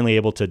were finally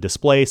able to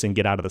displace and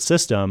get out of the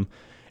system.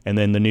 And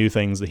then the new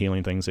things, the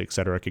healing things, et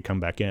cetera, could come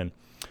back in.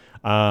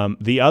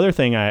 The other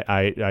thing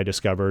I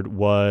discovered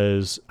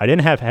was I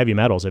didn't have heavy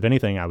metals. If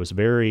anything, I was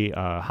very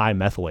high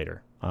methylator.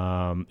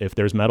 If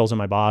there's metals in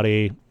my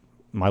body,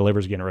 my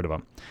liver's getting rid of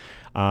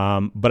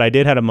them. But I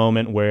did had a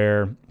moment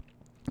where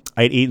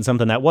I'd eaten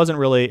something that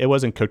it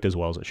wasn't cooked as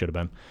well as it should have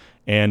been.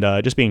 And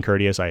just being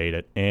courteous, I ate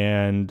it.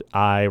 And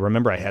I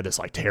remember I had this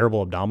like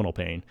terrible abdominal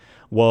pain.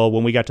 Well,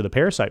 when we got to the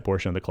parasite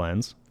portion of the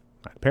cleanse,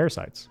 I had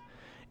parasites.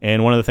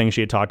 And one of the things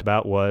she had talked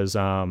about was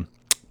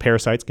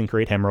parasites can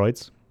create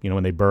hemorrhoids,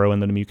 when they burrow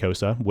into the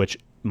mucosa, which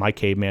my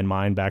caveman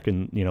mind back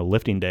in,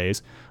 lifting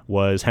days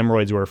was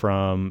hemorrhoids were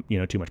from,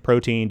 too much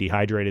protein,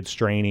 dehydrated,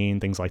 straining,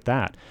 things like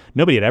that.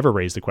 Nobody had ever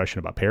raised the question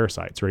about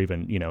parasites or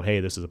even, hey,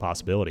 this is a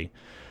possibility.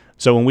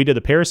 So when we did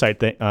the parasite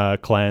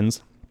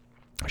cleanse,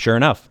 sure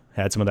enough,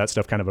 had some of that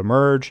stuff kind of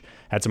emerge,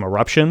 had some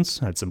eruptions,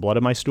 had some blood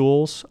in my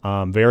stools.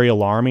 Very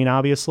alarming,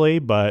 obviously,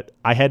 but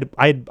I had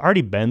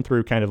already been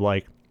through kind of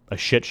like a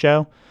shit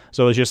show.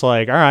 So it was just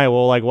like, all right,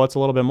 well, like what's a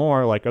little bit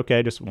more? Like,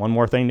 okay, just one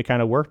more thing to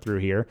kind of work through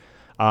here.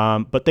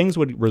 But things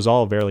would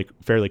resolve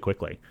fairly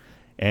quickly.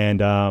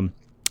 And I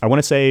want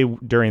to say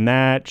during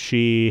that,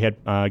 she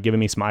had given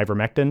me some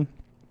ivermectin.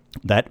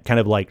 That kind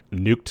of like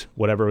nuked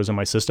whatever was in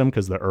my system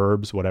because the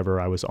herbs, whatever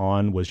I was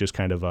on, was just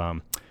kind of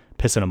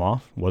pissing them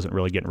off. Wasn't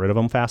really getting rid of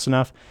them fast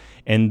enough.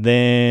 And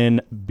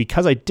then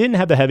because I didn't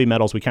have the heavy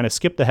metals, we kind of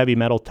skipped the heavy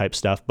metal type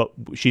stuff, but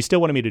she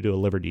still wanted me to do a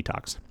liver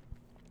detox.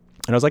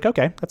 And I was like,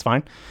 okay, that's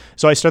fine.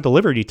 So I start the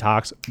liver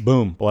detox,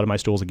 boom, blood in my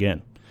stools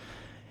again.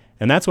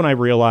 And that's when I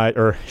realized,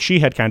 or she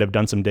had kind of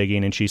done some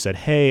digging and she said,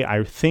 hey,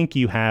 I think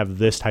you have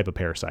this type of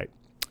parasite.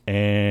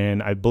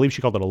 And I believe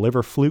she called it a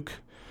liver fluke.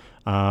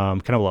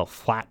 Kind of a little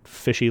flat,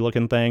 fishy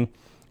looking thing.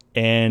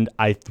 And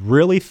I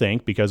really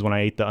think because when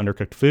I ate the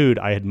undercooked food,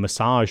 I had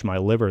massaged my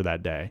liver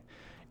that day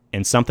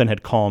and something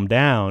had calmed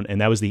down.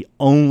 And that was the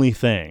only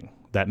thing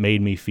that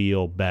made me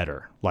feel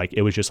better. Like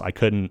it was just,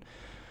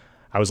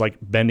 I was like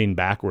bending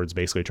backwards,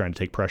 basically trying to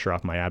take pressure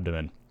off my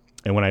abdomen.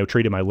 And when I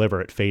treated my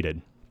liver, it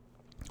faded.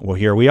 Well,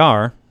 here we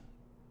are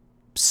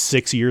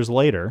 6 years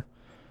later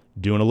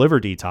doing a liver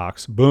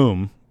detox.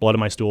 Boom, blood in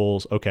my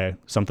stools. Okay,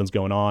 something's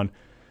going on.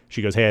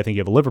 She goes, hey, I think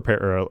you have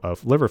a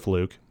liver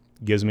fluke.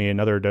 Gives me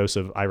another dose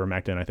of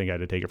ivermectin. I think I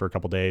had to take it for a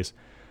couple days.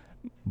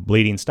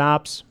 Bleeding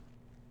stops.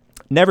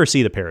 Never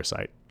see the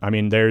parasite. I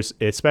mean,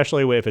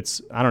 especially if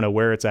it's, I don't know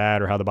where it's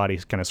at or how the body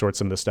kind of sorts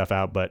some of this stuff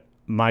out, but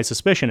my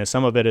suspicion is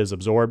some of it is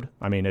absorbed.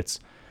 I mean, if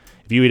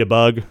you eat a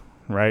bug,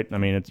 right? I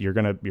mean, your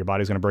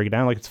body's going to break it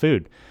down like it's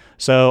food.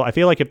 So I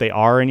feel like if they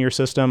are in your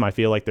system, I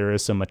feel like there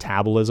is some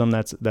metabolism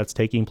that's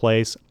taking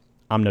place.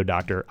 I'm no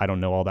doctor. I don't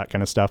know all that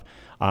kind of stuff.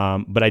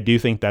 But I do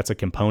think that's a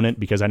component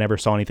because I never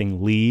saw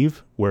anything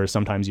leave where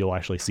sometimes you'll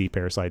actually see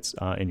parasites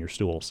in your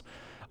stools.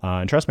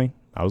 And trust me,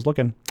 I was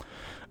looking.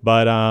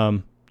 But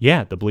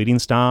yeah, the bleeding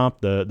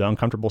stopped, the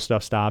uncomfortable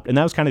stuff stopped. And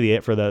that was kind of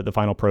it for the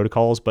final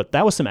protocols. But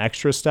that was some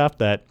extra stuff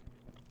that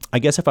I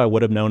guess if I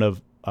would have known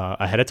of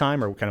ahead of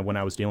time or kind of when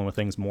I was dealing with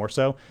things more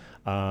so,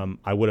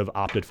 I would have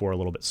opted for a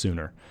little bit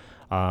sooner.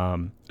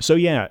 So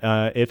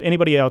yeah, if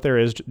anybody out there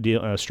is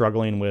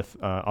struggling with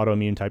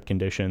autoimmune type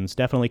conditions,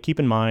 definitely keep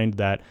in mind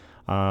that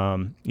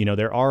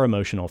there are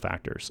emotional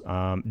factors.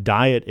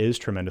 Diet is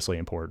tremendously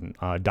important.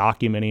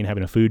 Documenting,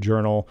 having a food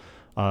journal,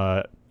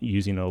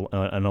 using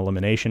an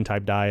elimination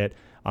type diet.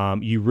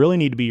 You really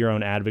need to be your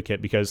own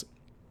advocate because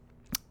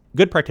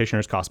good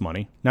practitioners cost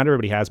money. Not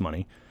everybody has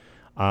money,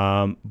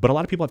 but a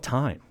lot of people have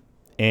time,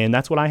 and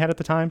that's what I had at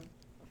the time.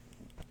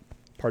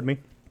 Pardon me.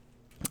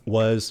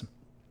 Was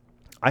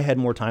I had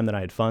more time than I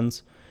had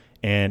funds,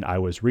 and I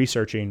was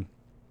researching,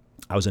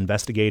 I was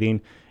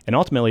investigating, and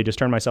ultimately just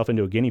turned myself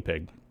into a guinea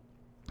pig.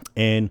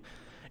 And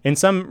in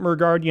some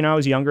regard, I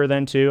was younger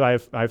then too. I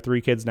have 3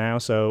 kids now,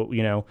 so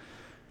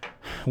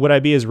would I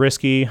be as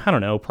risky? I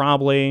don't know,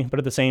 probably. But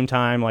at the same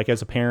time, like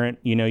as a parent,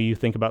 you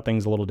think about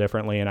things a little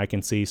differently, and I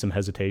can see some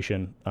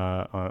hesitation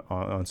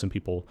on some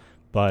people.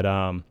 But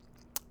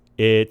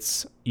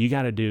you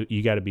got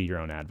to be your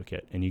own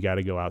advocate, and you got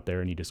to go out there,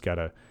 and you just got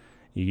to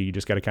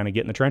kind of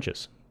get in the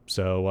trenches.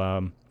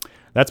 So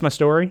that's my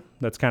story.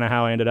 That's kind of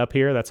how I ended up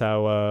here. That's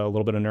how a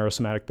little bit of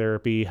neurosomatic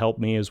therapy helped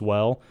me as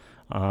well.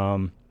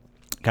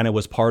 Kind of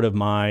was part of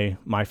my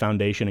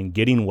foundation in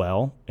getting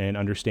well and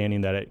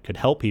understanding that it could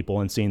help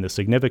people and seeing the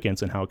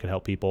significance and how it could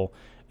help people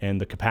and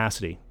the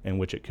capacity in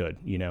which it could,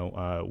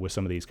 with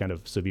some of these kind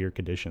of severe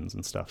conditions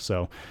and stuff.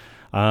 So,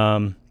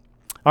 all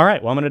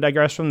right, well, I'm going to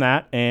digress from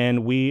that,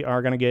 and we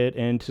are going to get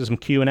into some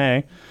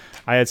Q&A.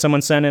 I had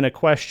someone send in a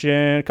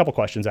couple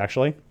questions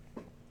actually.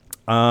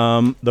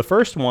 The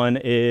first one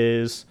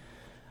is,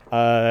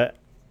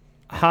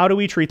 how do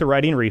we treat the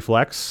writing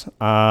reflex?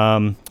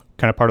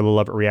 Kind of part of the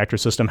Levitt reactor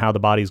system, how the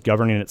body's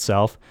governing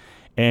itself,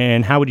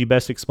 and how would you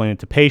best explain it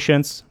to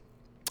patients?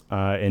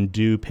 And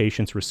do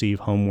patients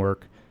receive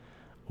homework,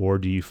 or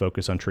do you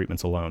focus on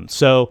treatments alone?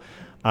 So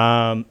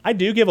I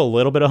do give a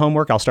little bit of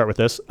homework. I'll start with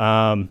this.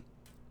 Sometimes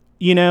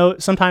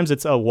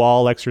it's a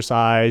wall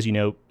exercise,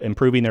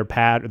 improving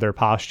their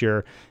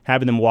posture,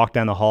 having them walk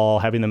down the hall,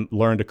 having them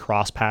learn to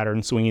cross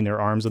pattern, swinging their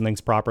arms and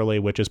things properly,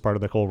 which is part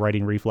of the whole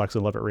writing reflex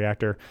and Levitt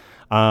reactor.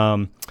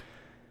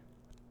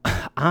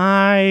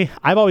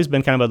 I've always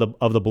been kind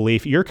of the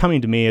belief you're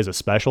coming to me as a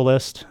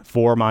specialist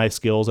for my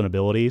skills and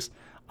abilities.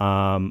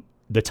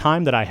 The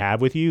time that I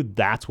have with you,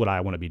 that's what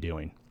I want to be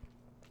doing.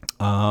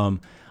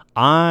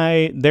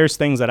 There's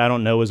things that I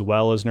don't know as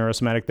well as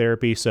neurosomatic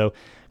therapy. So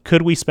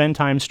could we spend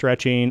time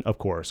stretching? Of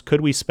course.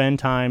 Could we spend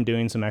time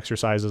doing some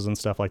exercises and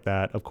stuff like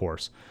that? Of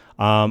course.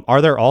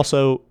 Are there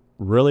also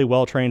really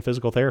well-trained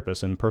physical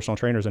therapists and personal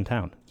trainers in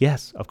town?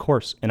 Yes, of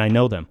course. And I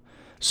know them.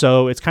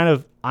 So it's kind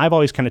of, I've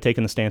always kind of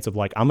taken the stance of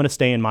like, I'm going to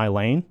stay in my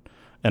lane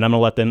and I'm going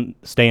to let them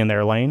stay in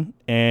their lane.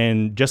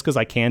 And just because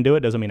I can do it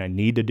doesn't mean I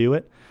need to do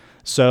it.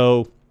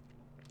 So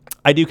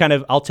I do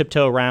I'll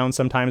tiptoe around.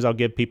 Sometimes I'll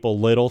give people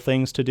little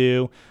things to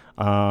do.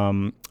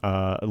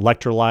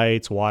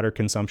 Electrolytes, water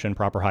consumption,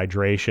 proper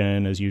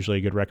hydration is usually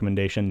a good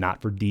recommendation,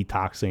 not for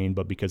detoxing,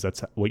 but because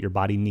that's what your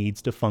body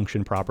needs to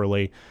function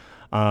properly.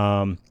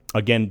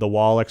 Again, the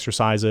wall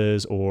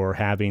exercises or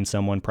having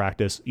someone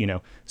practice,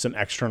 some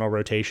external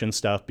rotation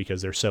stuff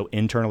because they're so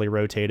internally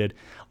rotated,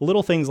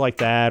 little things like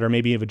that, or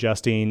maybe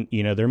adjusting,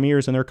 their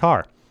mirrors in their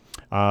car.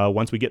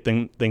 Once we get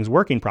things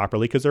working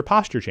properly, because their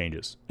posture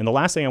changes. And the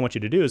last thing I want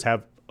you to do is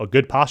have a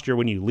good posture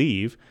when you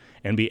leave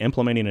and be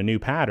implementing a new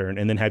pattern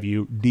and then have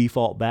you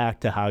default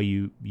back to how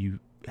you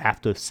have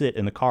to sit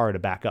in the car to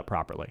back up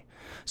properly.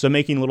 So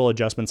making little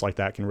adjustments like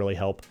that can really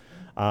help.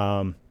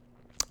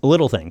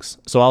 Little things.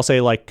 So I'll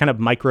say like kind of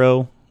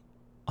micro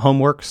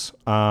homeworks,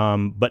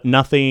 but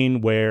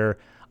nothing where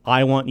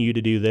I want you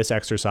to do this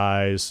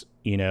exercise,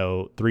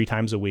 3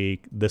 times a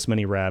week, this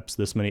many reps,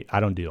 I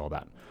don't do all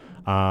that.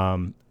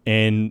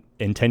 In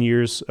 10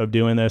 years of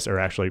doing this, or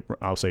actually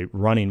I'll say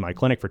running my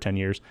clinic for 10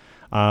 years,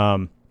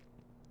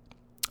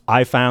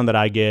 I found that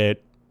I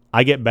get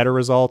better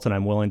results and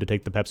I'm willing to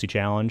take the Pepsi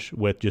challenge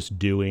with just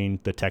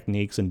doing the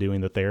techniques and doing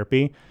the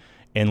therapy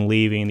and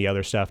leaving the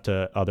other stuff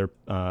to other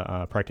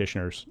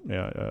practitioners,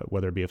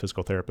 whether it be a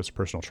physical therapist or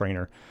personal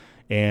trainer.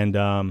 And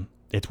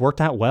it's worked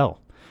out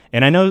well.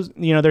 And I know,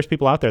 there's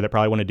people out there that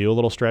probably want to do a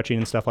little stretching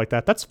and stuff like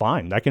that. That's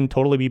fine. That can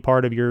totally be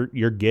part of your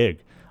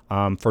gig.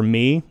 For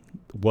me,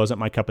 wasn't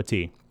my cup of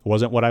tea.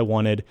 Wasn't what I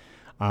wanted.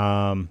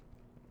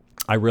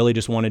 I really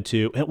just wanted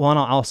to, well, and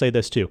I'll say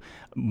this too.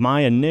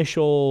 My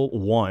initial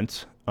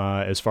want,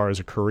 as far as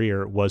a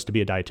career, was to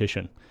be a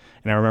dietitian.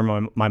 And I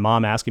remember my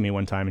mom asking me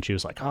one time, and she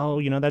was like,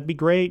 oh, that'd be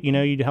great.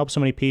 You'd help so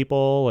many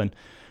people. And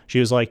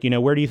she was like,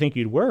 where do you think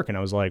you'd work? And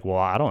I was like, well,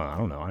 I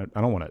don't know.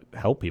 I don't want to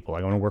help people.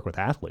 I want to work with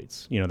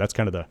athletes. That's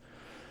kind of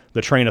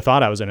the train of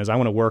thought I was in, is I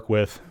want to work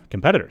with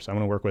competitors. I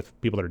want to work with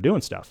people that are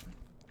doing stuff,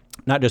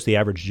 not just the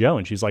average Joe.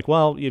 And she's like,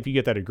 well, if you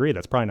get that degree,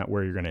 that's probably not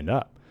where you're going to end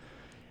up.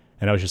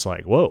 And I was just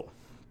like, whoa,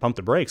 pump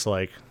the brakes.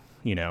 Like,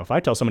 if I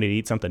tell somebody to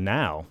eat something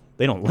now,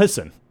 they don't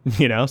listen,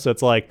 So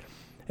it's like,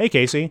 hey,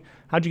 Casey,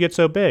 how'd you get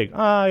so big?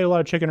 I eat a lot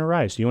of chicken and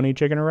rice. Do you want to eat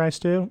chicken and rice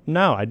too?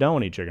 No, I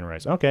don't eat chicken and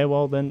rice. Okay,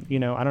 well then,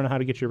 I don't know how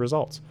to get your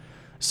results.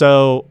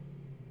 So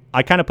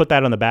I kind of put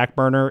that on the back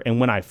burner. And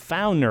when I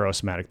found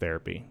neurosomatic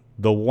therapy,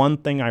 the one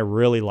thing I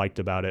really liked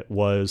about it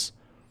was,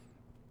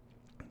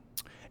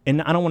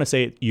 and I don't want to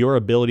say your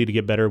ability to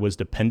get better was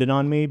dependent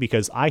on me,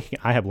 because I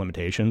have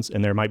limitations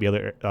and there might be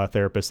other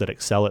therapists that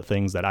excel at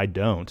things that I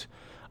don't.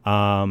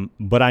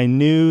 But I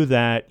knew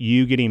that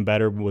you getting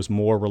better was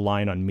more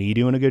relying on me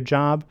doing a good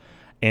job,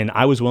 and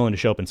I was willing to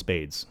show up in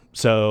spades.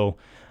 So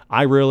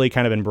I really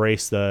kind of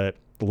embraced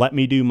let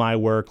me do my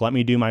work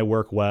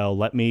well,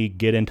 let me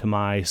get into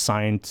my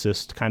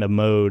scientist kind of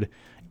mode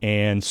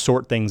and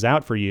sort things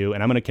out for you.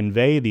 And I'm going to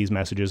convey these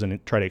messages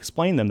and try to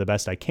explain them the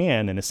best I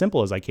can and as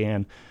simple as I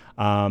can.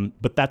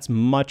 But that's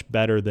much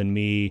better than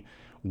me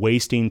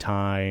wasting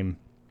time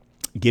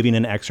giving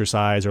an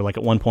exercise, or like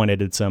at one point I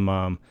did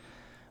some,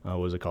 what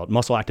was it called?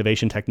 Muscle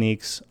activation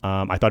techniques.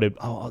 I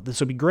thought this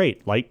would be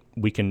great. Like,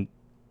 we can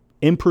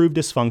improve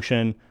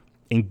dysfunction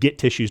and get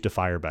tissues to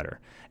fire better.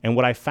 And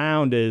what I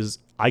found is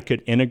I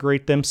could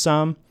integrate them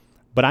some,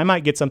 but I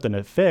might get something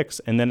to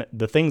fix. And then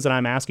the things that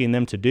I'm asking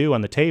them to do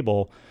on the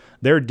table,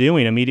 they're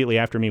doing immediately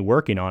after me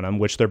working on them,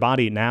 which their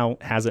body now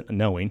hasn't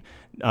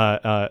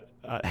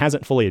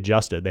fully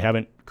adjusted. They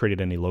haven't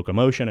created any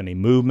locomotion, any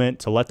movement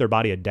to let their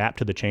body adapt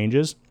to the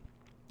changes.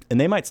 And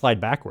they might slide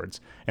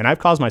backwards. And I've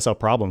caused myself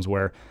problems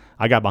where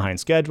I got behind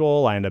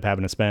schedule. I ended up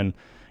having to spend,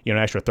 an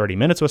extra 30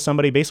 minutes with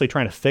somebody, basically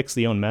trying to fix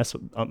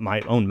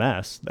my own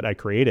mess that I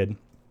created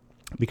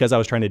because I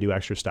was trying to do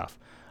extra stuff.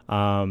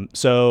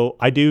 So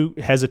I do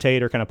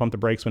hesitate or kind of pump the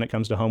brakes when it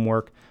comes to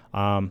homework.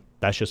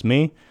 That's just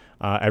me.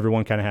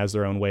 Everyone kind of has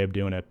their own way of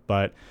doing it.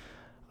 But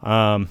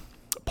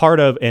part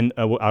of, and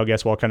I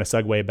guess we'll kind of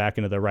segue back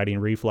into the writing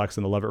reflex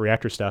and the love it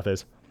reactor stuff,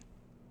 is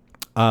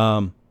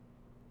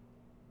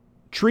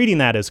treating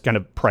that as kind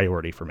of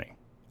priority for me.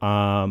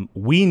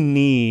 We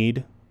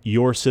need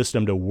your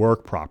system to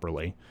work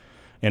properly.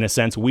 In a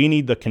sense, we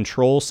need the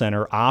control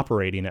center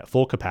operating at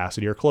full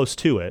capacity or close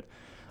to it.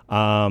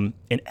 And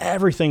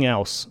everything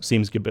else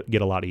seems to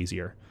get a lot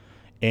easier.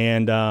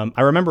 And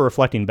I remember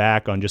reflecting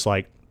back on just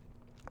like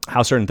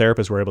how certain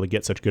therapists were able to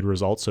get such good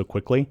results so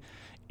quickly.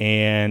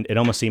 and it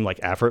almost seemed like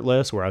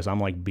effortless, whereas I'm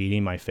like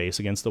beating my face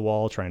against the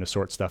wall trying to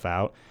sort stuff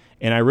out.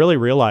 And I really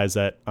realized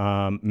that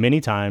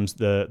many times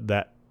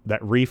that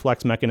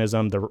reflex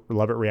mechanism, the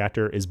Levitt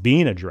reactor, is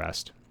being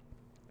addressed.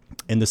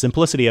 And the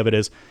simplicity of it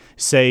is,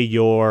 say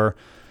your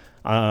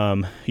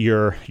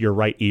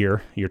right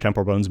ear, your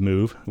temporal bones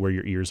move where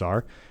your ears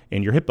are,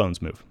 and your hip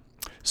bones move.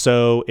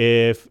 So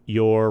if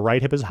your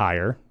right hip is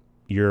higher,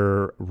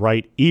 your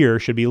right ear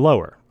should be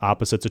lower.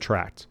 Opposites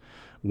attract.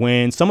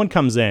 When someone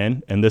comes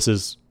in, and this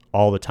is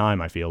all the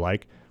time, I feel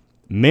like,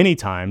 many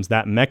times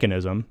that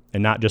mechanism,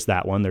 and not just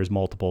that one, there's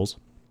multiples,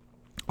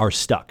 are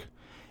stuck.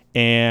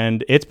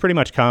 And it's pretty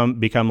much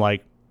become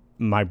like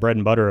my bread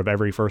and butter of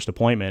every first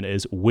appointment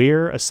is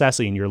we're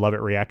assessing your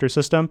Levitt reactor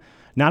system.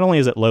 Not only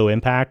is it low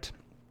impact,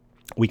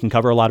 we can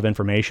cover a lot of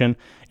information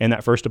in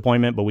that first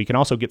appointment, but we can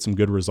also get some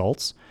good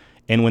results.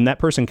 And when that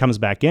person comes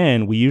back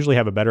in, we usually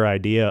have a better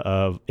idea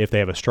of if they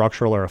have a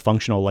structural or a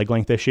functional leg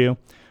length issue.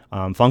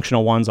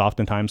 Functional ones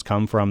oftentimes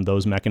come from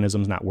those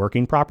mechanisms not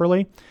working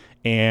properly.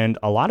 And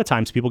a lot of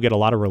times people get a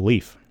lot of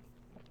relief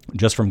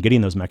just from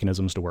getting those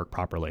mechanisms to work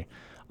properly.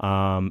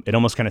 It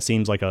almost kind of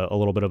seems like a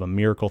little bit of a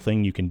miracle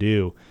thing you can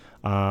do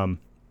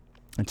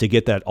to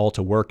get that all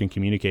to work and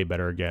communicate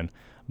better again.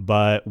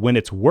 But when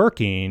it's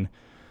working,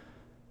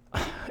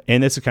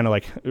 and this is kind of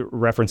like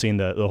referencing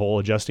the whole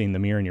adjusting the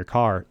mirror in your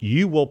car,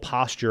 you will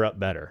posture up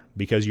better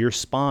because your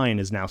spine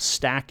is now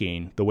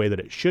stacking the way that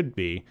it should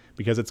be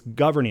because it's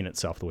governing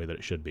itself the way that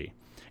it should be.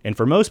 And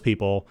for most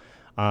people,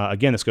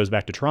 again, this goes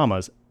back to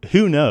traumas.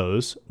 Who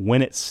knows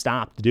when it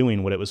stopped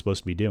doing what it was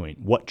supposed to be doing?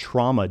 What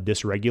trauma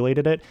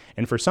dysregulated it?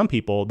 And for some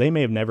people, they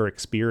may have never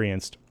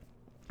experienced,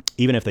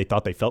 even if they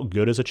thought they felt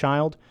good as a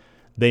child,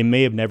 they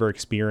may have never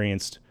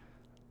experienced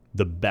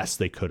the best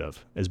they could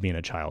have as being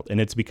a child. And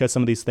it's because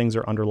some of these things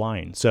are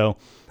underlying. So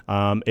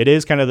it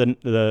is kind of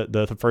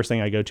the first thing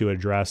I go to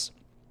address.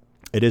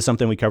 It is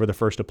something we cover the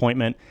first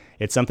appointment.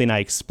 It's something I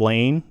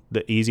explain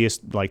the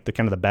easiest, like the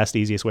kind of the best,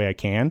 easiest way I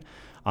can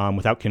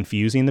without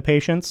confusing the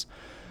patients.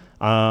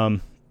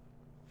 And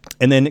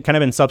then kind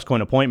of in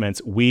subsequent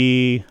appointments,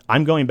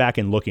 I'm going back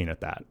and looking at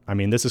that. I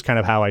mean, this is kind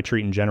of how I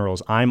treat in general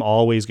is I'm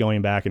always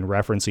going back and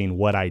referencing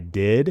what I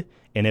did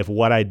and if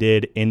what I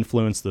did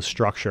influenced the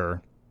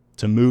structure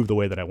to move the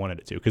way that I wanted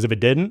it to. Because if it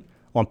didn't,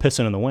 well, I'm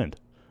pissing in the wind.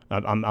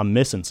 I'm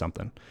missing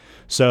something.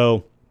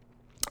 So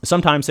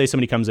sometimes, say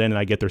somebody comes in and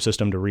I get their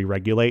system to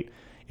re-regulate.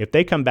 If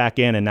they come back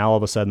in and now all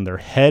of a sudden their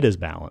head is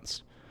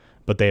balanced,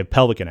 but they have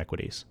pelvic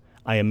inequities,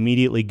 I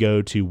immediately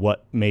go to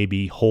what may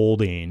be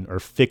holding or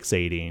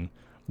fixating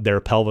their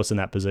pelvis in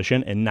that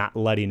position and not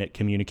letting it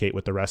communicate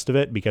with the rest of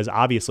it, because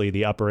obviously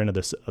the upper end of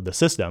the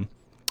system,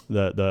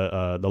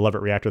 the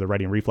Levitt reactor, the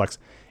writing reflex,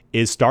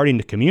 is starting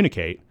to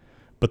communicate,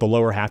 but the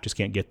lower half just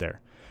can't get there.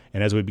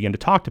 And as we begin to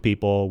talk to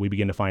people, we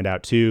begin to find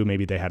out too,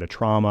 maybe they had a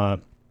trauma,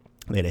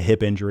 they had a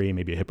hip injury,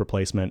 maybe a hip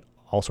replacement,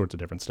 all sorts of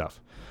different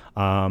stuff.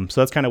 So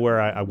that's kind of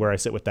where I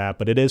sit with that,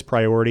 but it is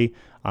priority.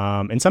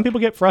 And some people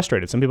get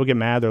frustrated. Some people get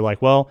mad. They're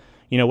like, well,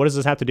 what does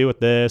this have to do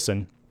with this?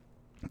 And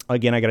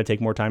again, I got to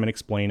take more time and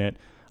explain it.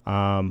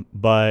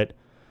 But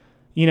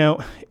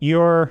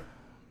you're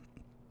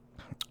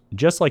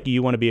just like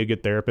you want to be a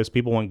good therapist.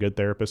 People want good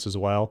therapists as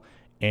well.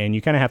 And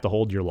you kind of have to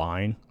hold your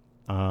line.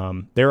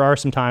 There are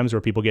some times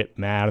where people get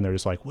mad and they're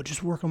just like, well,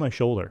 just work on my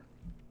shoulder.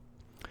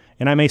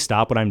 And I may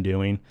stop what I'm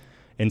doing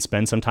and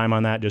spend some time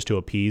on that just to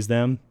appease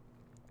them.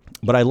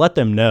 But I let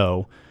them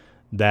know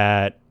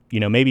that,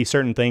 maybe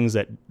certain things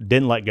that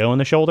didn't let go in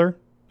the shoulder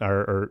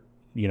or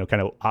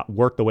kind of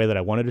work the way that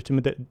I wanted it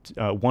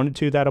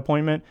to that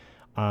appointment.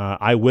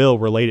 I will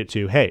relate it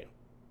to, hey,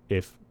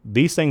 if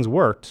these things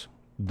worked,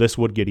 this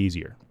would get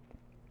easier.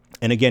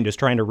 And again, just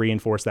trying to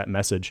reinforce that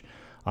message,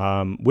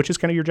 which is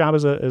kind of your job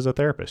as a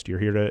therapist. You're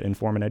here to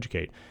inform and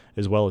educate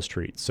as well as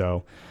treat.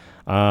 So,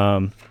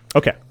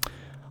 okay.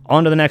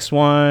 On to the next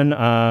one.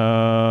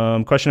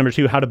 Question number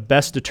 2, how to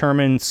best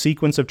determine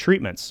sequence of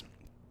treatments.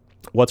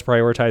 What's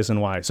prioritized and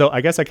why? So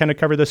I guess I kind of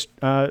covered this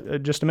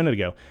just a minute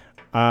ago.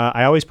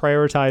 I always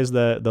prioritize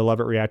the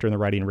Levitt reactor and the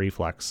writing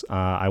reflex.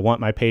 I want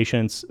my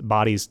patients'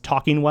 bodies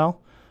talking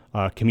well,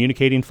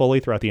 communicating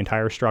fully throughout the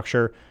entire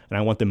structure, and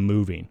I want them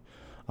moving.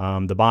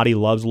 The body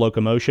loves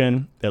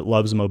locomotion. It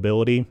loves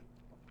mobility.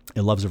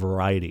 It loves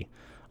variety.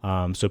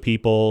 So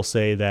people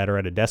say that are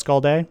at a desk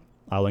all day,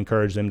 I'll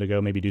encourage them to go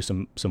maybe do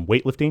some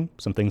weightlifting,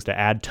 some things to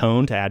add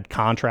tone, to add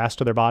contrast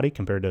to their body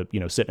compared to,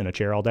 sitting in a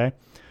chair all day.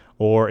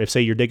 Or if, say,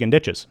 you're digging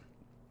ditches,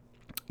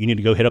 you need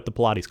to go hit up the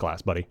Pilates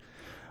class, buddy.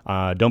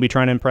 Don't be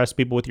trying to impress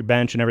people with your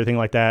bench and everything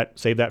like that.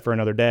 Save that for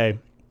another day.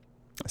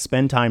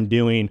 Spend time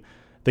doing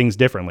things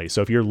differently.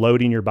 So if you're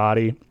loading your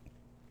body,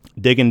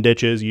 digging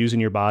ditches, using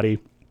your body,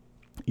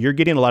 you're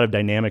getting a lot of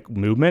dynamic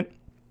movement.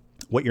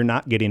 What you're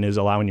not getting is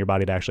allowing your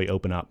body to actually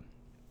open up.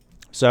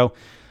 So,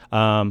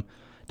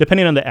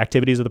 depending on the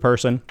activities of the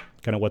person,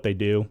 kind of what they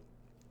do,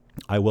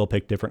 I will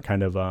pick different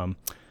kind of, or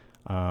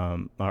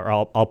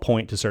I'll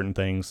point to certain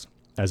things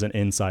as an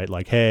insight,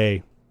 like,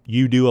 hey,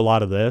 you do a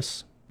lot of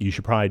this, you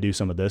should probably do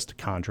some of this to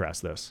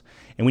contrast this.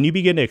 And when you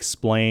begin to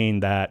explain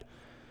that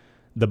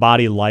the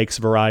body likes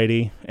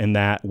variety, and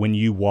that when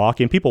you walk,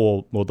 and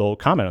people they'll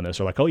comment on this,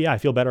 they're like, oh yeah, I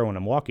feel better when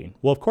I'm walking.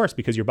 Well, of course,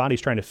 because your body's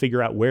trying to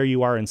figure out where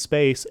you are in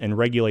space and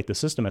regulate the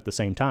system at the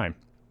same time.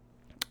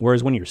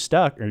 Whereas when you're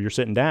stuck or you're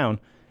sitting down,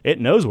 it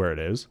knows where it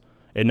is.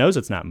 It knows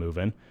it's not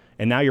moving.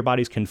 And now your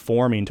body's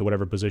conforming to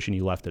whatever position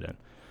you left it in.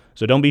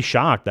 So don't be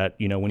shocked that,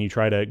 when you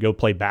try to go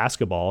play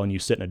basketball and you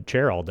sit in a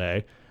chair all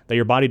day, that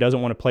your body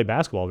doesn't want to play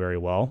basketball very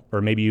well,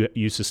 or maybe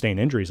you sustain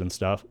injuries and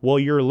stuff. Well,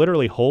 you're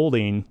literally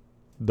holding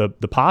the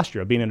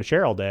posture of being in a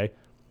chair all day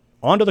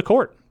onto the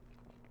court.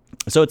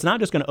 So it's not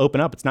just going to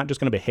open up. It's not just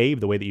going to behave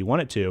the way that you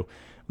want it to.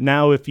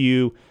 Now, if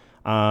you,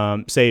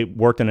 say,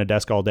 worked in a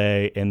desk all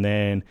day and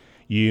then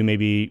you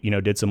maybe,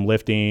 did some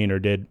lifting or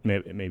did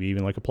maybe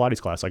even like a Pilates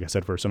class, like I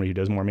said, for somebody who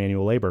does more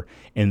manual labor,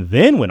 and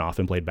then went off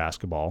and played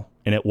basketball,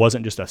 and it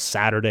wasn't just a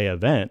Saturday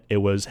event, it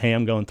was, hey,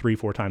 I'm going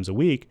 3-4 times a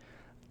week,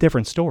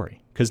 different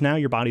story, because now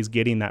your body's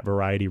getting that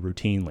variety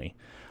routinely.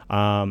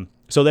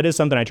 So that is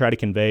something I try to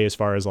convey as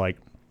far as like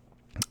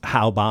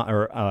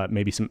how,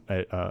 maybe some,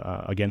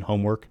 again,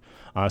 homework,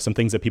 some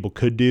things that people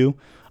could do,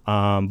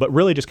 but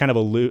really just kind of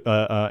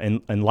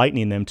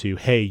enlightening them to,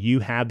 hey,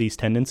 you have these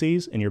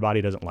tendencies and your body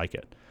doesn't like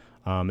it.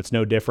 It's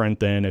no different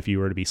than if you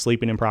were to be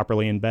sleeping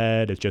improperly in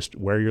bed. It's just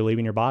where you're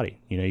leaving your body.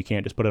 You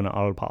can't just put it on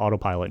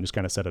autopilot and just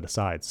kind of set it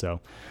aside.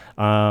 So,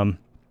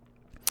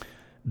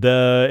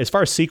 as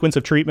far as sequence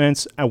of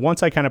treatments,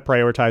 once I kind of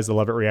prioritize the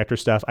Levitt reactor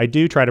stuff, I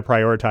do try to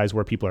prioritize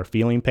where people are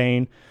feeling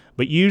pain.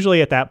 But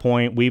usually at that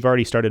point, we've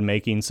already started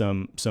making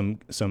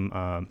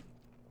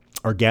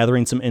or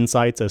gathering some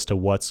insights as to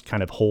what's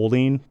kind of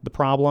holding the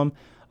problem.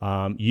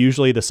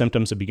 Usually the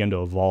symptoms have begun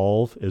to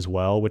evolve as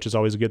well, which is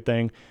always a good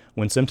thing.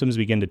 When symptoms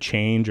begin to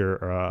change or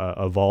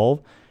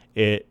evolve,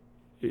 it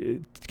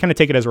kind of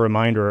take it as a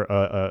reminder,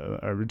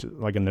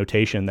 like a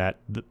notation that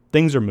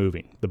things are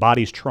moving. The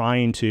body's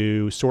trying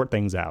to sort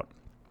things out.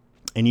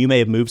 And you may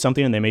have moved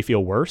something and they may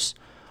feel worse.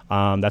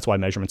 That's why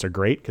measurements are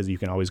great, because you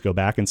can always go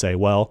back and say,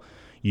 well,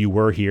 you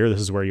were here. This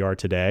is where you are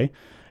today.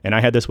 And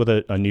I had this with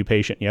a new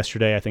patient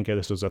yesterday. I think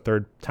this was the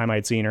third time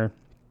I'd seen her.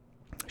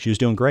 She was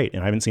doing great,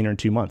 and I haven't seen her in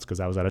 2 months because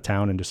I was out of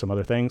town and just some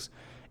other things.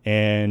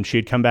 And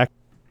she'd come back.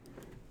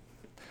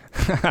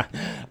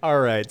 All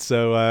right,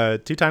 so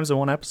 2 times in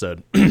one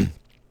episode.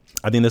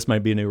 I think this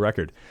might be a new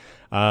record.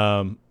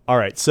 All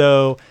right,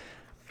 so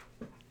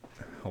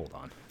hold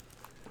on.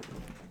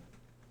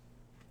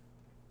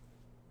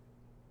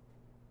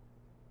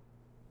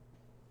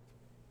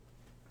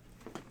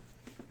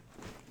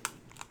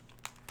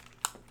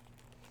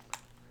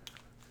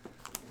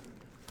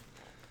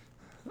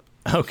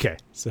 Okay,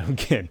 so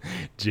again,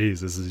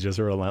 geez, this is just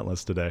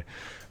relentless today.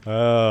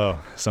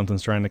 Oh,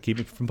 something's trying to keep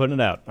me from putting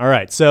it out. All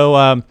right,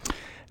 so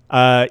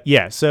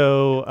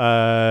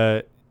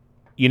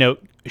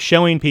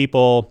showing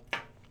people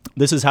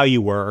this is how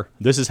you were,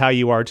 this is how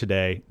you are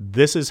today,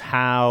 this is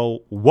how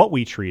what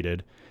we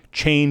treated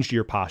changed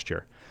your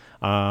posture.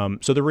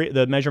 So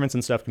the measurements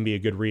and stuff can be a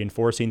good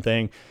reinforcing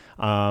thing.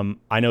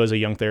 I know as a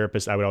young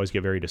therapist, I would always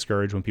get very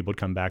discouraged when people would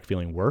come back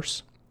feeling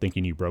worse,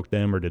 thinking you broke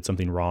them or did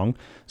something wrong.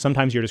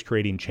 Sometimes you're just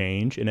creating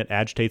change and it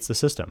agitates the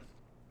system.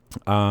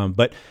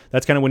 But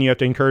that's kind of when you have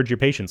to encourage your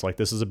patients. Like,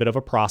 this is a bit of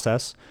a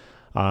process.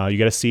 You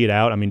got to see it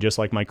out. I mean, just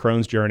like my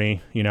Crohn's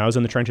journey, I was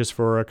in the trenches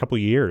for a couple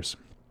of years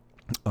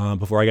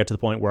before I got to the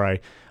point where I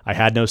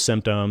had no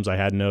symptoms. I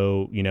had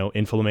no,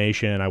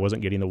 inflammation. I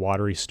wasn't getting the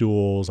watery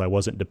stools. I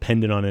wasn't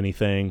dependent on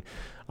anything.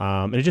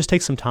 And it just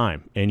takes some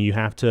time, and you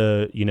have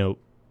to,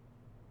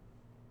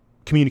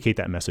 communicate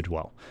that message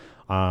well.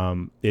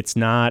 It's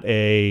not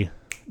a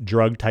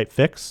drug type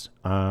fix.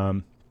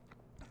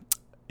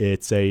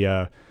 It's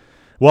a,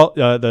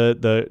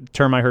 the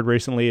term I heard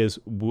recently is,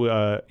 we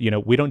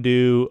don't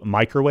do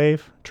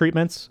microwave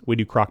treatments. We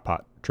do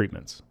crockpot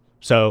treatments.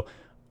 So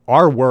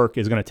our work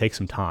is going to take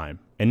some time,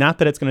 and not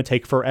that it's going to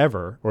take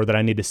forever or that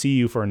I need to see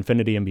you for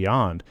infinity and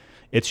beyond.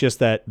 It's just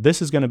that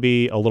this is going to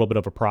be a little bit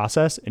of a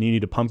process, and you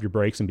need to pump your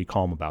brakes and be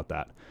calm about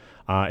that.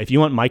 If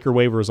you want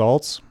microwave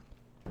results,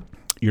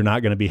 you're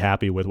not going to be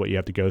happy with what you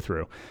have to go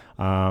through.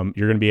 You're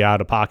going to be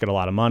out of pocket a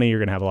lot of money. You're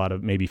going to have a lot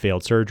of maybe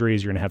failed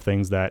surgeries. You're going to have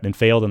things that, and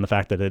failed in the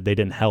fact that they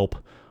didn't help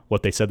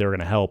what they said they were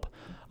going to help.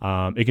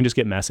 It can just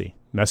get messy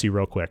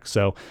real quick.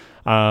 So,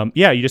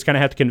 you just kind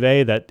of have to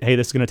convey that, hey,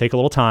 this is going to take a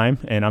little time,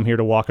 and I'm here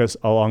to walk us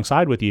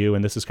alongside with you,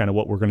 and this is kind of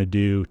what we're going to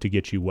do to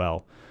get you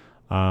well.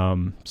 I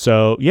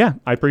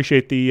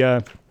appreciate the,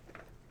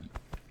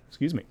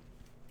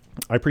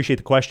 I appreciate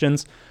the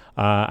questions.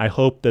 I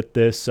hope that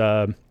this,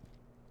 we'll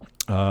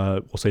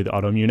say the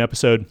autoimmune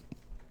episode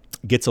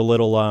gets a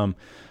little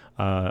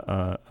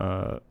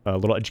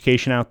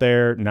education out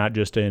there, not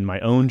just in my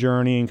own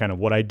journey and kind of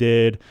what I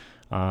did.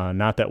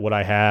 Not that what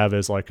I have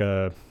is like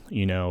a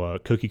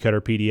cookie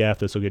cutter PDF.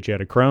 This will get you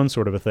out of Crohn's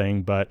sort of a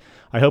thing, but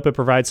I hope it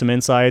provides some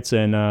insights,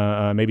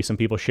 and maybe some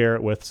people share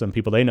it with some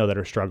people they know that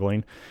are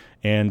struggling.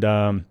 And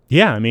at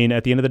the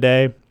end of the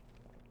day,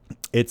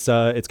 it's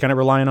kind of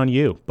relying on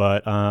you,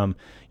 but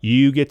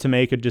you get to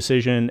make a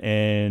decision,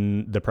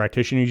 and the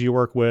practitioners you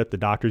work with, the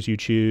doctors you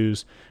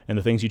choose, and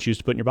the things you choose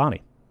to put in your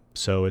body.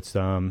 So it's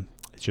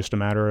It's just a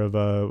matter of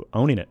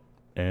owning it,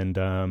 and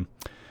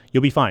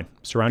you'll be fine.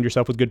 Surround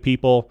yourself with good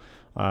people.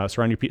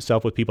 Surround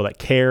yourself with people that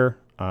care.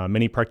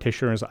 Many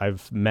practitioners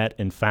I've met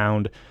and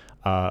found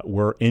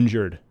were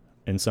injured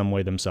in some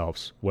way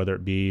themselves, whether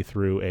it be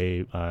through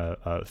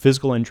a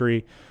physical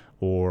injury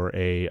or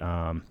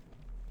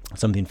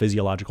something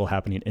physiological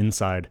happening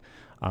inside.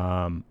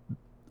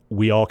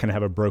 We all can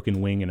have a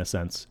broken wing in a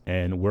sense,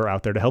 and we're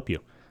out there to help you.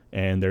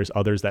 And there's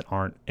others that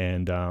aren't.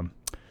 And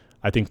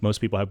I think most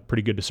people have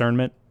pretty good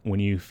discernment when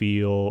you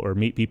feel or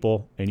meet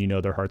people and you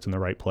know their heart's in the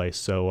right place.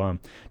 So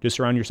just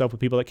surround yourself with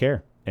people that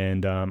care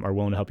and are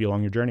willing to help you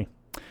along your journey.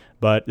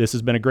 But this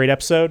has been a great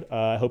episode.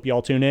 I hope you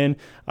all tune in.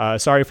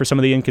 Sorry for some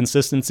of the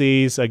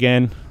inconsistencies.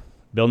 Again,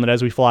 building it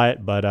as we fly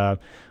it, but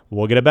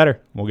we'll get it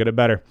better.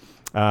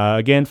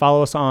 Again,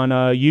 follow us on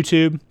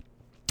YouTube.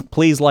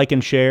 Please like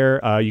and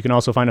share. You can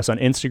also find us on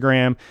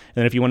Instagram.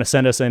 And if you want to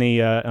send us any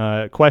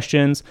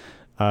questions,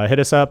 hit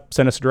us up.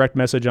 Send us a direct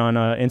message on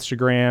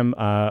Instagram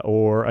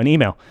or an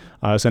email.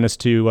 Send us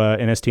to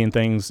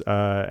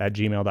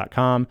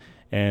nstandthings@gmail.com.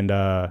 And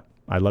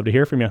I'd love to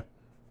hear from you.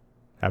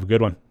 Have a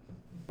good one.